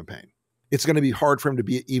national campaign. It's going to be hard for him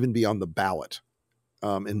to even be on the ballot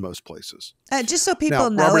in most places. Just so people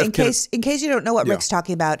know, in case you don't know what Rick's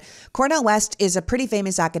talking about, Cornel West is a pretty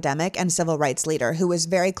famous academic and civil rights leader who was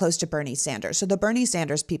very close to Bernie Sanders. So the Bernie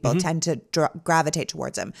Sanders people tend to gravitate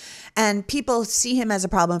towards him. And people see him as a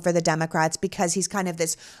problem for the Democrats because he's kind of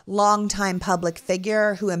this longtime public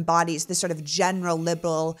figure who embodies this sort of general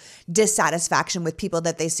liberal dissatisfaction with people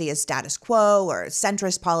that they see as status quo or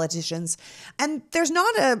centrist politicians. And there's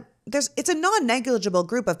not a it's a non-negligible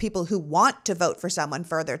group of people who want to vote for someone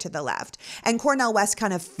further to the left. And Cornel West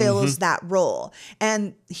kind of fills that role.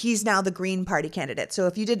 And he's now the Green Party candidate. So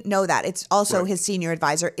if you didn't know that, it's also his senior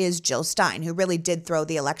advisor is Jill Stein, who really did throw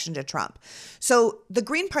the election to Trump. So the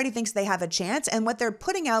Green Party thinks they have a chance. And what they're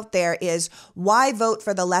putting out there is, why vote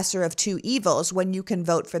for the lesser of two evils when you can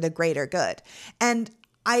vote for the greater good? And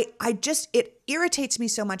it irritates me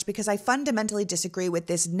so much because I fundamentally disagree with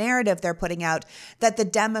this narrative they're putting out that the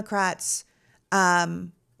Democrats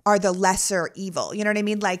are the lesser evil. You know what I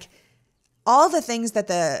mean? Like, all the things that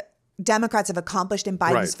the Democrats have accomplished in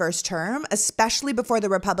Biden's first term, especially before the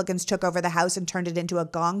Republicans took over the House and turned it into a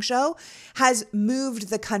gong show, has moved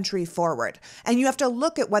the country forward. And you have to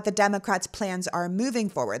look at what the Democrats' plans are moving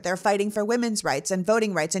forward. They're fighting for women's rights and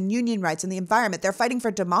voting rights and union rights and the environment. They're fighting for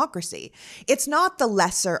democracy. It's not the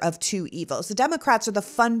lesser of two evils. The Democrats are the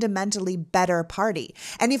fundamentally better party.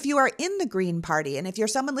 And if you are in the Green Party, and if you're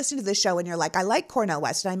someone listening to this show and you're like, I like Cornel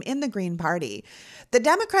West and I'm in the Green Party, the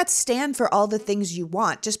Democrats stand for all the things you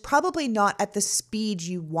want, just probably not at the speed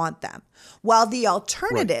you want them. While the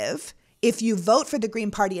alternative, if you vote for the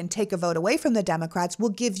Green Party and take a vote away from the Democrats, will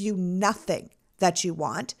give you nothing that you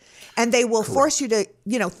want. And they will force you to,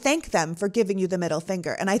 thank them for giving you the middle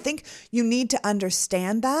finger. And I think you need to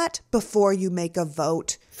understand that before you make a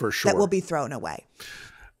vote that will be thrown away.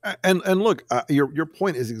 And look, your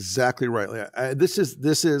point is exactly right. This is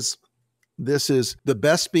the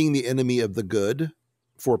best being the enemy of the good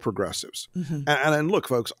for progressives. And look,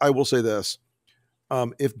 folks, I will say this.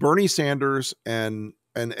 If Bernie Sanders and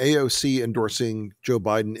AOC endorsing Joe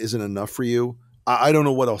Biden isn't enough for you, I don't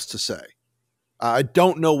know what else to say. I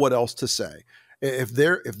don't know what else to say. If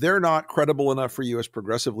they're not credible enough for you as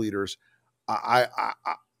progressive leaders, I'm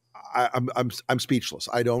speechless.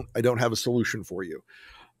 I don't have a solution for you.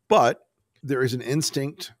 But there is an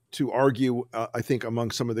instinct to argue, I think,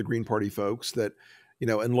 among some of the Green Party folks that,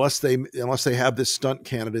 unless they have this stunt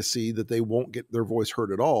candidacy, that they won't get their voice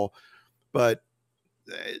heard at all. But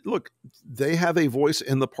look, they have a voice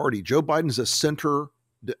in the party. Joe Biden's a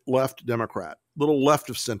center-left Democrat, little left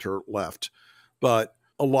of center-left. But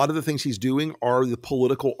a lot of the things he's doing are the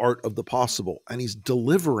political art of the possible. And he's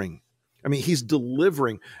delivering. I mean, he's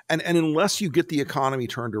delivering. And unless you get the economy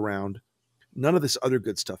turned around, none of this other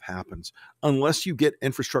good stuff happens. Unless you get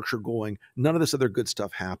infrastructure going, none of this other good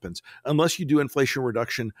stuff happens. Unless you do inflation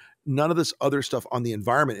reduction, none of this other stuff on the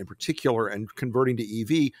environment in particular and converting to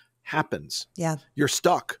EV happens. Yeah. You're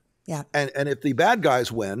stuck. Yeah. And if the bad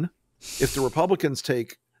guys win, if the Republicans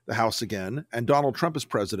take the House again and Donald Trump is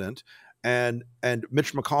president and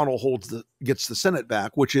Mitch McConnell gets the Senate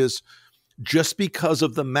back, which is just because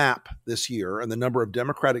of the map this year and the number of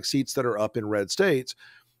Democratic seats that are up in red states,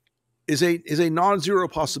 is a non-zero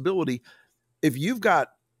possibility. If you've got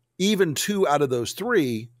even 2 out of those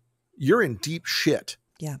 3, you're in deep shit.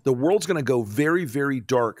 Yeah. The world's going to go very, very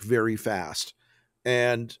dark very fast.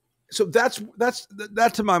 And so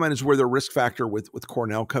that to my mind is where the risk factor with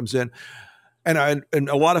Cornel comes in. And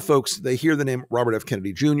a lot of folks, they hear the name Robert F.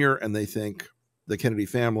 Kennedy Jr. and they think the Kennedy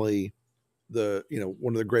family,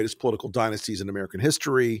 one of the greatest political dynasties in American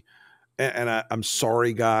history. And I'm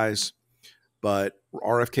sorry, guys, but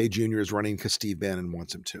RFK Jr. is running because Steve Bannon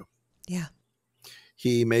wants him to. Yeah.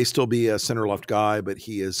 He may still be a center-left guy, but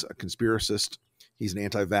he is a conspiracist. He's an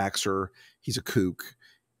anti-vaxxer. He's a kook.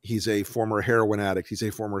 He's a former heroin addict. He's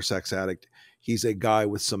a former sex addict. He's a guy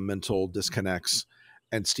with some mental disconnects.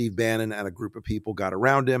 And Steve Bannon and a group of people got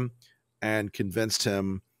around him and convinced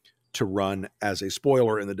him to run as a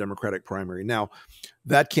spoiler in the Democratic primary. Now,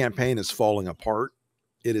 that campaign is falling apart.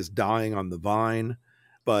 It is dying on the vine,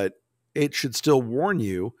 but it should still warn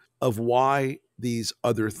you of why these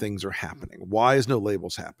other things are happening. Why is No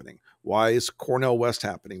Labels happening? Why is Cornel West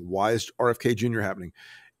happening? Why is RFK Jr. happening?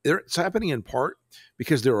 It's happening in part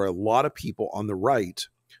because there are a lot of people on the right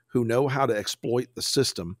who know how to exploit the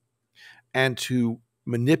system and to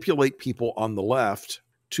manipulate people on the left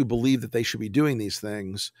to believe that they should be doing these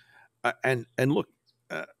things. And look,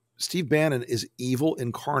 Steve Bannon is evil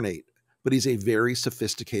incarnate, but he's a very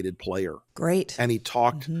sophisticated player. Great. And he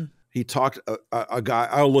talked a guy.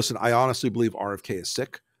 Oh, listen, I honestly believe RFK is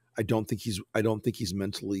sick. I don't think he's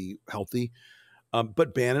mentally healthy.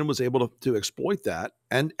 But Bannon was able to exploit that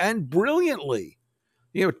and brilliantly.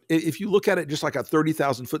 If you look at it just like a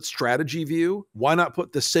 30,000 foot strategy view, why not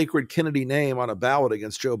put the sacred Kennedy name on a ballot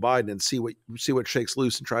against Joe Biden and see what shakes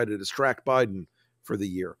loose and try to distract Biden for the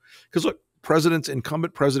year? Because look,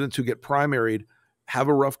 incumbent presidents who get primaried have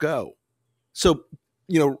a rough go. So,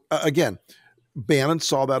 again, Bannon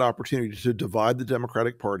saw that opportunity to divide the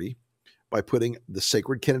Democratic Party by putting the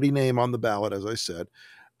sacred Kennedy name on the ballot, as I said.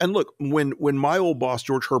 And look, when my old boss,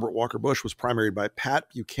 George Herbert Walker Bush, was primaried by Pat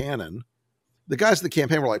Buchanan, the guys at the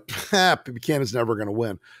campaign were like, Buchanan's never going to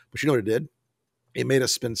win. But you know what it did? It made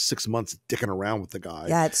us spend 6 months dicking around with the guy.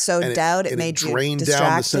 Yeah, it sowed doubt. It made you drained distracted.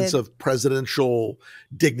 down the sense of presidential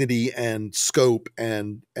dignity and scope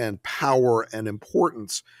and power and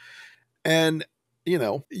importance. And, you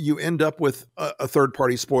know, you end up with a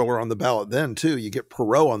third-party spoiler on the ballot then, too. You get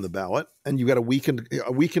Perot on the ballot, and you got a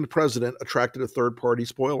weakened president attracted a third-party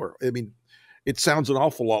spoiler. I mean, it sounds an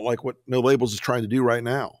awful lot like what No Labels is trying to do right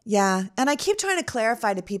now. Yeah. And I keep trying to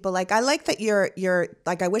clarify to people, like, I like that you're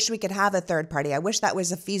like, I wish we could have a third party. I wish that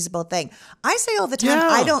was a feasible thing. I say all the time,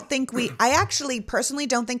 Yeah. I actually personally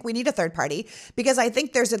don't think we need a third party, because I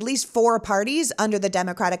think there's at least 4 parties under the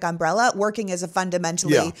Democratic umbrella working as a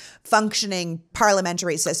fundamentally functioning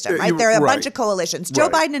parliamentary system, right? There are a bunch of coalitions.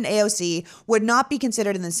 Joe Biden and AOC would not be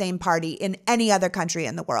considered in the same party in any other country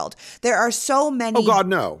in the world. There are so many. Oh, God,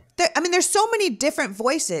 no. There's so many different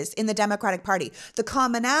voices in the Democratic Party. The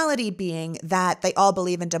commonality being that they all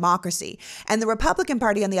believe in democracy. And the Republican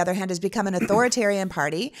Party, on the other hand, has become an authoritarian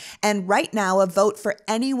party. And right now, a vote for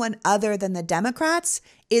anyone other than the Democrats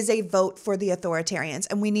is a vote for the authoritarians.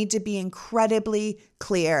 And we need to be incredibly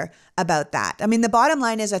clear about that. I mean, the bottom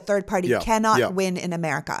line is a third party cannot win in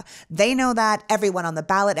America. They know that. Everyone on the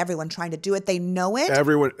ballot, everyone trying to do it, they know it.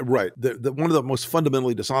 Everyone, right. One of the most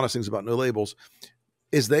fundamentally dishonest things about No Labels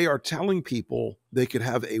is they are telling people they could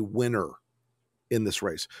have a winner in this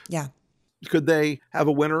race. Yeah. Could they have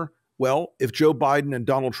a winner? Well, if Joe Biden and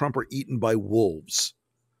Donald Trump are eaten by wolves.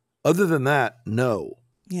 Other than that, no.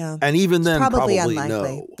 Yeah. And even then, probably unlikely.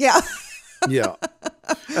 no. Yeah. Yeah.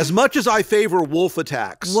 As much as I favor wolf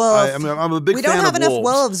attacks, I'm a big fan of wolves. We don't have enough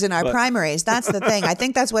wolves in our primaries. That's the thing. I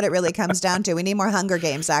think that's what it really comes down to. We need more Hunger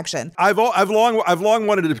Games action. I've long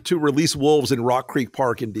wanted to release wolves in Rock Creek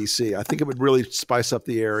Park in D.C. I think it would really spice up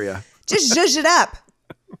the area. Just zhuzh it up.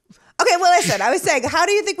 Okay, well, listen, I was saying, how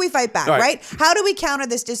do you think we fight back, right? How do we counter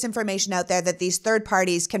this disinformation out there that these third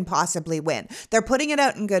parties can possibly win? They're putting it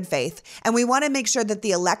out in good faith, and we want to make sure that the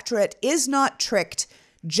electorate is not tricked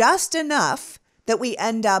just enough that we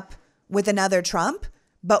end up with another Trump,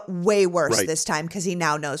 but way worse this time because he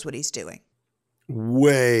now knows what he's doing.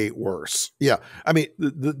 Way worse. Yeah. I mean,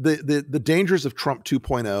 the dangers of Trump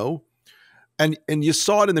 2.0, and you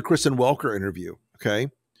saw it in the Kristen Welker interview, okay?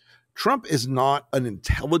 Trump is not an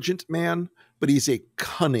intelligent man, but he's a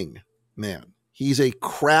cunning man. He's a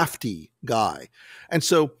crafty guy. And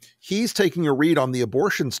so he's taking a read on the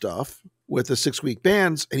abortion stuff with the 6-week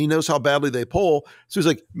bans, and he knows how badly they poll. So he's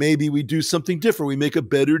like, maybe we do something different. We make a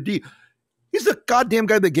better deal. He's the goddamn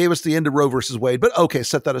guy that gave us the end of Roe versus Wade. But okay,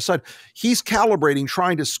 set that aside. He's calibrating,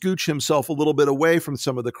 trying to scooch himself a little bit away from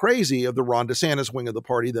some of the crazy of the Ron DeSantis wing of the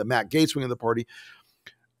party, the Matt Gaetz wing of the party.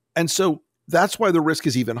 And so that's why the risk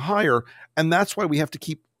is even higher. And that's why we have to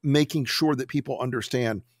keep making sure that people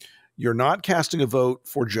understand you're not casting a vote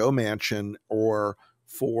for Joe Manchin or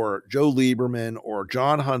for Joe Lieberman or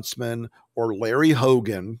John Huntsman or Larry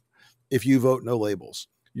Hogan if you vote No Labels.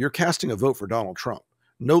 You're casting a vote for Donald Trump.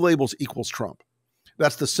 No Labels equals Trump.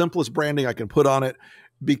 That's the simplest branding I can put on it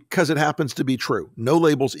because it happens to be true. No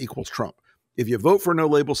Labels equals Trump. If you vote for a No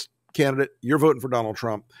Labels candidate, you're voting for Donald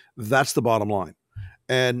Trump. That's the bottom line.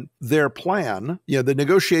 And their plan, the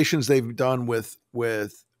negotiations they've done with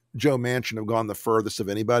Joe Manchin have gone the furthest of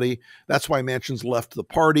anybody. That's why Manchin's left the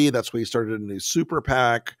party. That's why he started a new super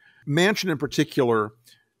PAC. Manchin in particular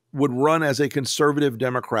would run as a conservative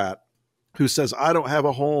Democrat who says, I don't have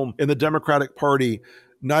a home in the Democratic Party.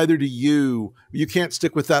 Neither do you. You can't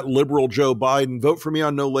stick with that liberal Joe Biden. Vote for me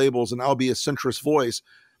on No Labels and I'll be a centrist voice.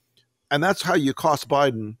 And that's how you cost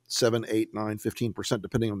Biden 7, 8, 9, 15%,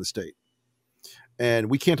 depending on the state.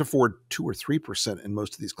 And we can't afford 2 or 3% in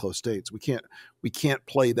most of these close states. We can't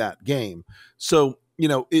play that game. So,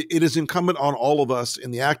 it is incumbent on all of us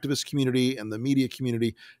in the activist community and the media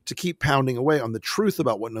community to keep pounding away on the truth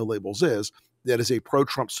about what No Labels is. That is a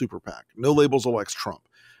pro-Trump super PAC. No Labels elects Trump.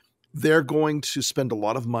 They're going to spend a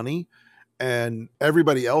lot of money, and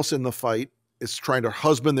everybody else in the fight is trying to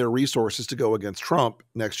husband their resources to go against Trump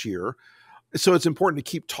next year. So it's important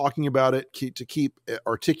to keep talking about it, to keep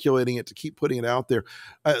articulating it, to keep putting it out there.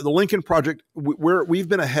 The Lincoln Project, we've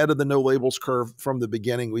been ahead of the No Labels curve from the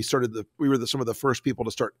beginning. We were some of the first people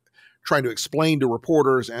to start trying to explain to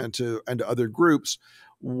reporters and to other groups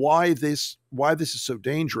why this is so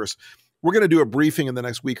dangerous. We're going to do a briefing in the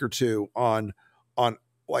next week or two on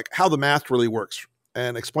like how the math really works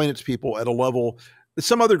and explain it to people at a level.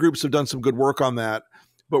 Some other groups have done some good work on that.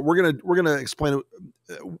 But we're gonna explain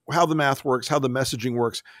how the math works, how the messaging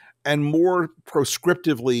works, and more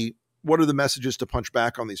proscriptively, what are the messages to punch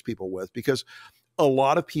back on these people with? Because a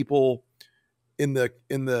lot of people in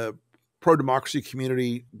the pro-democracy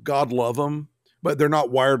community, God love them, but they're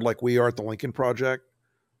not wired like we are at the Lincoln Project,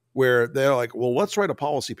 where they're like, well, let's write a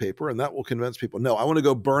policy paper and that will convince people. No, I want to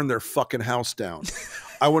go burn their fucking house down.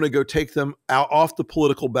 I want to go take them out off the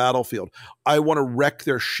political battlefield. I want to wreck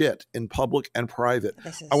their shit in public and private.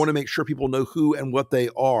 I want to make sure people know who and what they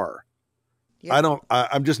are. Yeah.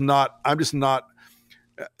 I'm just not.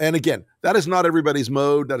 And again, that is not everybody's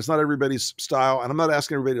mode. That is not everybody's style. And I'm not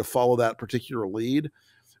asking everybody to follow that particular lead,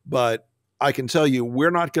 but I can tell you,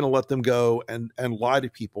 we're not going to let them go and lie to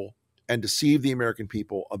people and deceive the American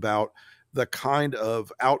people about the kind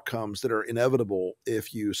of outcomes that are inevitable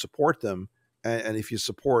if you support them and if you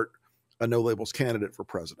support a no labels candidate for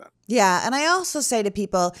president. Yeah. And I also say to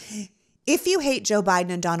people, if you hate Joe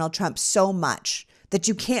Biden and Donald Trump so much that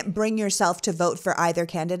you can't bring yourself to vote for either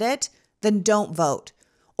candidate, then don't vote.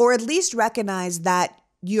 Or at least recognize that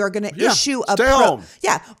you're going to issue a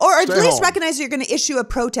recognize you're going to issue a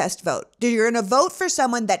protest vote. You're going to vote for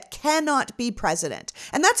someone that cannot be president.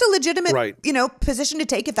 And that's a legitimate, position to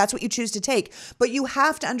take if that's what you choose to take. But you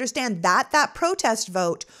have to understand that that protest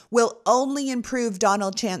vote will only improve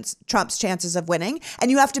Donald Trump's chances of winning.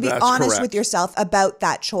 And you have to be honest with yourself about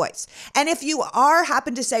that choice. And if you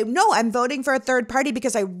happen to say, no, I'm voting for a third party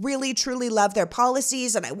because I really, truly love their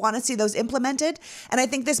policies and I want to see those implemented. And I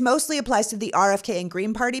think this mostly applies to the RFK and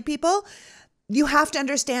Green Party people. You have to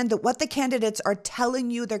understand that what the candidates are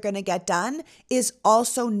telling you they're going to get done is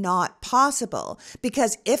also not possible,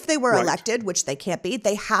 because if they were elected, which they can't be,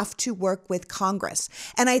 they have to work with Congress.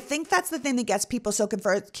 And I think that's the thing that gets people so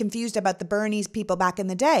confused about the Bernie's people back in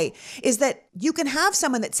the day, is that you can have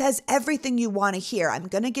someone that says everything you want to hear. I'm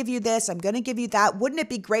going to give you this. I'm going to give you that. Wouldn't it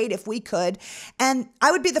be great if we could? And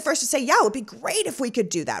I would be the first to say, yeah, it would be great if we could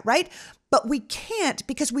do that, right? But we can't,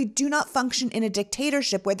 because we do not function in a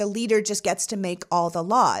dictatorship where the leader just gets to make all the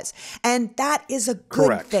laws. And that is a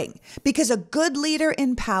good thing, because a good leader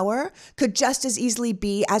in power could just as easily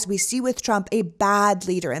be, as we see with Trump, a bad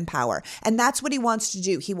leader in power. And that's what he wants to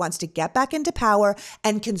do. He wants to get back into power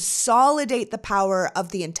and consolidate the power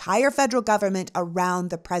of the entire federal government around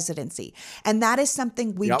the presidency. And that is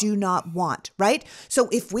something we do not want, right? So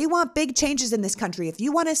if we want big changes in this country, if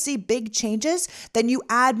you want to see big changes, then you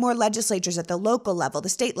add more legislators at the local level, the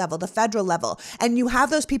state level, the federal level, and you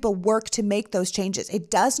have those people work to make those changes.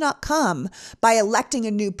 It does not come by electing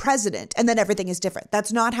a new president and then everything is different.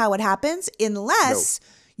 That's not how it happens, unless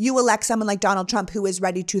you elect someone like Donald Trump, who is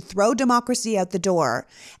ready to throw democracy out the door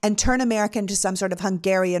and turn America into some sort of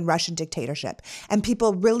Hungarian Russian dictatorship. And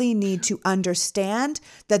people really need to understand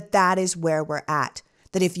that that is where we're at.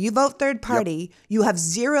 That if you vote third party, you have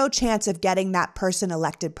zero chance of getting that person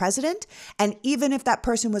elected president. And even if that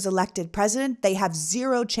person was elected president, they have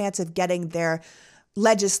zero chance of getting their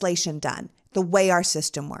legislation done, the way our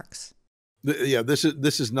system works. These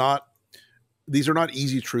are not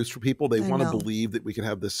easy truths for people. They want to believe that we can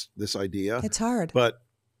have this idea. It's hard. But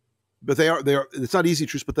they are, it's not easy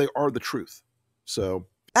truths, but they are the truth. So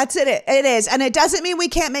that's it. It is. And it doesn't mean we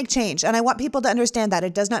can't make change. And I want people to understand that.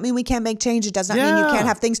 It does not mean we can't make change. It does not mean you can't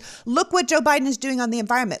have things. Look what Joe Biden is doing on the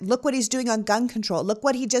environment. Look what he's doing on gun control. Look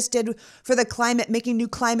what he just did for the climate, making new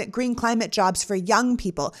green climate jobs for young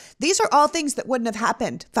people. These are all things that wouldn't have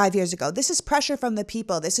happened 5 years ago. This is pressure from the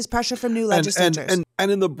people. This is pressure from new legislators.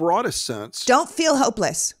 And in the broadest sense, don't feel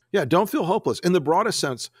hopeless. Yeah, don't feel hopeless. In the broadest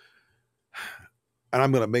sense, and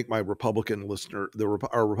I'm going to make my our Republican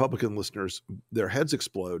listeners, their heads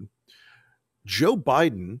explode. Joe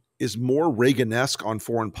Biden is more Reagan-esque on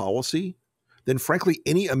foreign policy than, frankly,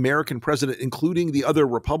 any American president, including the other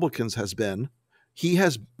Republicans, has been. He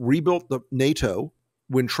has rebuilt the NATO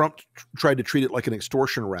when Trump tried to treat it like an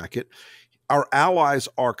extortion racket. Our allies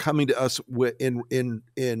are coming to us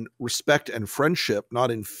in respect and friendship, not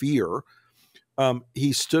in fear.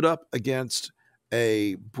 He stood up against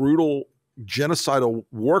a brutal genocidal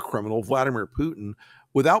war criminal, Vladimir Putin,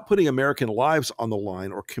 without putting American lives on the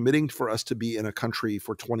line or committing for us to be in a country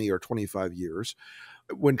for 20 or 25 years.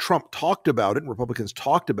 When Trump talked about it and Republicans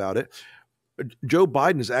talked about it, Joe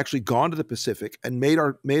Biden has actually gone to the Pacific and made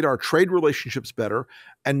our trade relationships better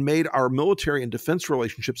and made our military and defense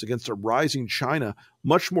relationships against a rising China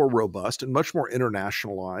much more robust and much more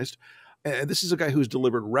internationalized. And this is a guy who's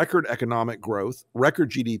delivered record economic growth,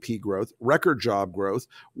 record GDP growth, record job growth,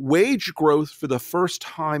 wage growth for the first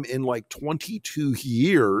time in like 22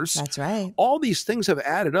 years. That's right. All these things have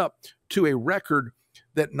added up to a record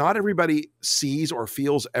that not everybody sees or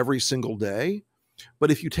feels every single day.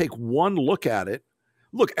 But if you take one look at it,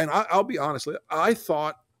 and I'll be honest, I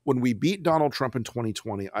thought when we beat Donald Trump in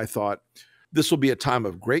 2020, I thought, this will be a time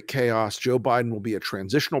of great chaos. Joe Biden will be a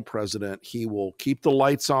transitional president. He will keep the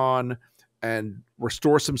lights on and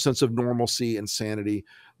restore some sense of normalcy and sanity.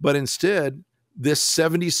 But instead, this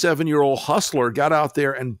 77-year-old hustler got out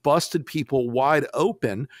there and busted people wide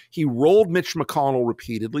open. He rolled Mitch McConnell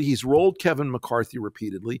repeatedly. He's rolled Kevin McCarthy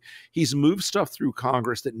repeatedly. He's moved stuff through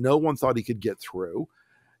Congress that no one thought he could get through.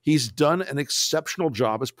 He's done an exceptional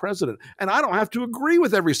job as president. And I don't have to agree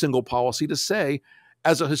with every single policy to say,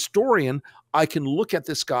 as a historian, I can look at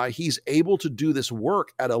this guy. He's able to do this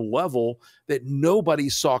work at a level that nobody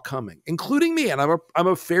saw coming, including me. And I'm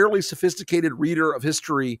a fairly sophisticated reader of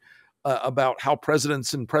history about how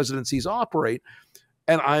presidents and presidencies operate.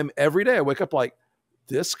 And every day I wake up like,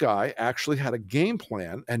 this guy actually had a game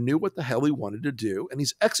plan and knew what the hell he wanted to do. And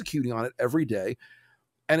he's executing on it every day.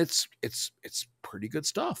 And it's pretty good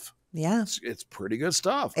stuff. Yeah. It's pretty good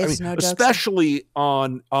stuff. No especially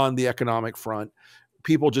on the economic front,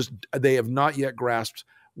 people they have not yet grasped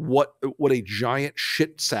what a giant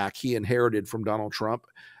shit sack he inherited from Donald Trump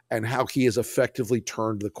and how he has effectively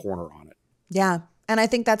turned the corner on it. Yeah. And I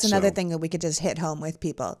think that's another thing that we could just hit home with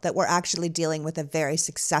people, that we're actually dealing with a very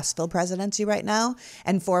successful presidency right now.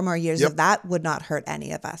 And 4 more years of that would not hurt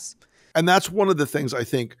any of us. And that's one of the things I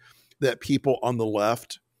think that people on the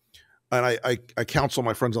left, and I counsel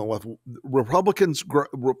my friends on the left,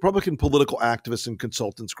 Republican political activists and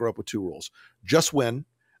consultants grow up with 2 rules: just win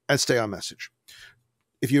and stay on message.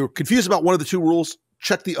 If you're confused about one of the 2 rules,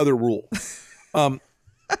 check the other rule.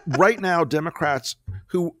 Right now, Democrats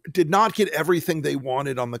who did not get everything they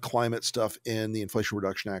wanted on the climate stuff in the Inflation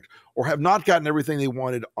Reduction Act, or have not gotten everything they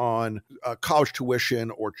wanted on college tuition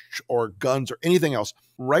or guns or anything else,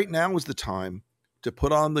 right now is the time to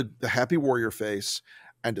put on the happy warrior face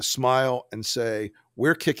and to smile and say,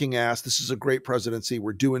 we're kicking ass. This is a great presidency.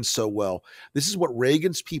 We're doing so well. This is what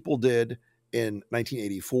Reagan's people did in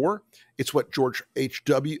 1984. It's what George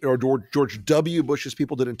W. Bush's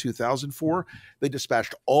people did in 2004. They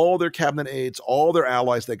dispatched all their cabinet aides, all their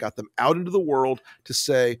allies. They got them out into the world to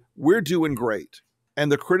say, we're doing great.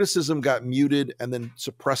 And the criticism got muted and then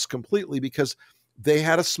suppressed completely because they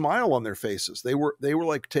had a smile on their faces. They were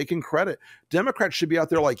like taking credit. Democrats should be out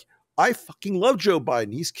there like, I fucking love Joe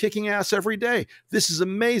Biden. He's kicking ass every day. This is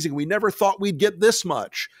amazing. We never thought we'd get this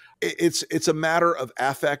much. It's a matter of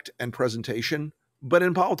affect and presentation. But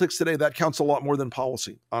in politics today, that counts a lot more than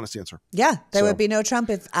policy. Honest answer. Yeah, there would be no Trump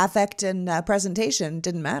if affect and presentation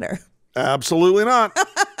didn't matter. Absolutely not.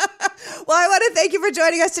 Well, I want to thank you for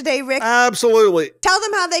joining us today, Rick. Absolutely. Tell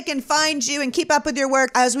them how they can find you and keep up with your work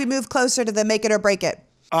as we move closer to the make it or break it.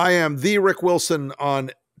 I am the Rick Wilson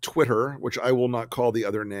on Twitter, which I will not call the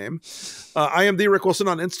other name. I am the Rick Wilson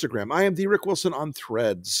on Instagram. I am the Rick Wilson on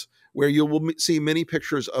Threads, where you will see many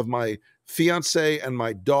pictures of my fiance and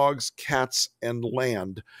my dogs, cats, and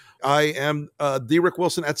land. I am the Rick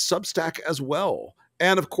Wilson at Substack as well.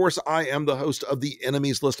 And of course, I am the host of the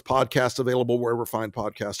Enemies List podcast, available wherever fine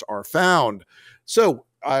podcasts are found. So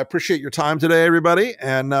I appreciate your time today, everybody,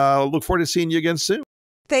 and look forward to seeing you again soon.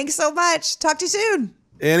 Thanks so much. Talk to you soon.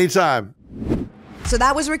 Anytime. So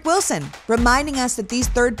that was Rick Wilson, reminding us that these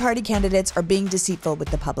third-party candidates are being deceitful with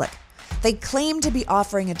the public. They claim to be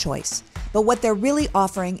offering a choice, but what they're really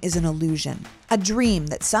offering is an illusion, a dream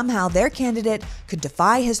that somehow their candidate could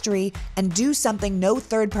defy history and do something no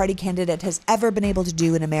third-party candidate has ever been able to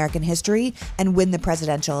do in American history and win the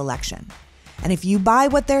presidential election. And if you buy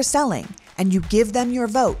what they're selling and you give them your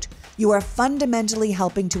vote, you are fundamentally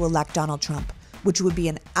helping to elect Donald Trump, which would be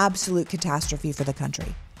an absolute catastrophe for the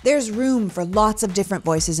country. There's room for lots of different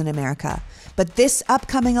voices in America, but this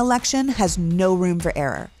upcoming election has no room for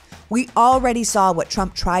error. We already saw what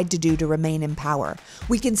Trump tried to do to remain in power.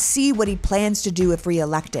 We can see what he plans to do if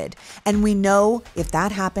reelected, and we know if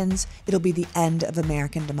that happens, it'll be the end of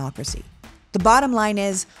American democracy. The bottom line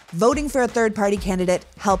is, voting for a third-party candidate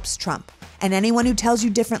helps Trump, and anyone who tells you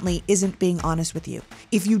differently isn't being honest with you.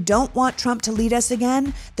 If you don't want Trump to lead us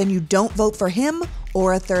again, then you don't vote for him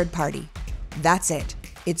or a third party. That's it.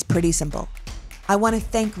 It's pretty simple. I want to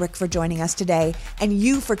thank Rick for joining us today and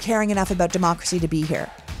you for caring enough about democracy to be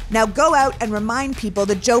here. Now go out and remind people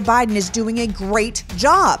that Joe Biden is doing a great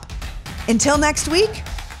job. Until next week,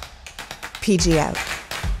 PG out.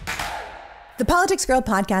 The Politics Girl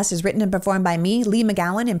podcast is written and performed by me, Lee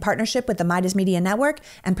McGowan, in partnership with the Midas Media Network,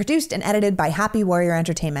 and produced and edited by Happy Warrior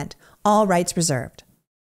Entertainment. All rights reserved.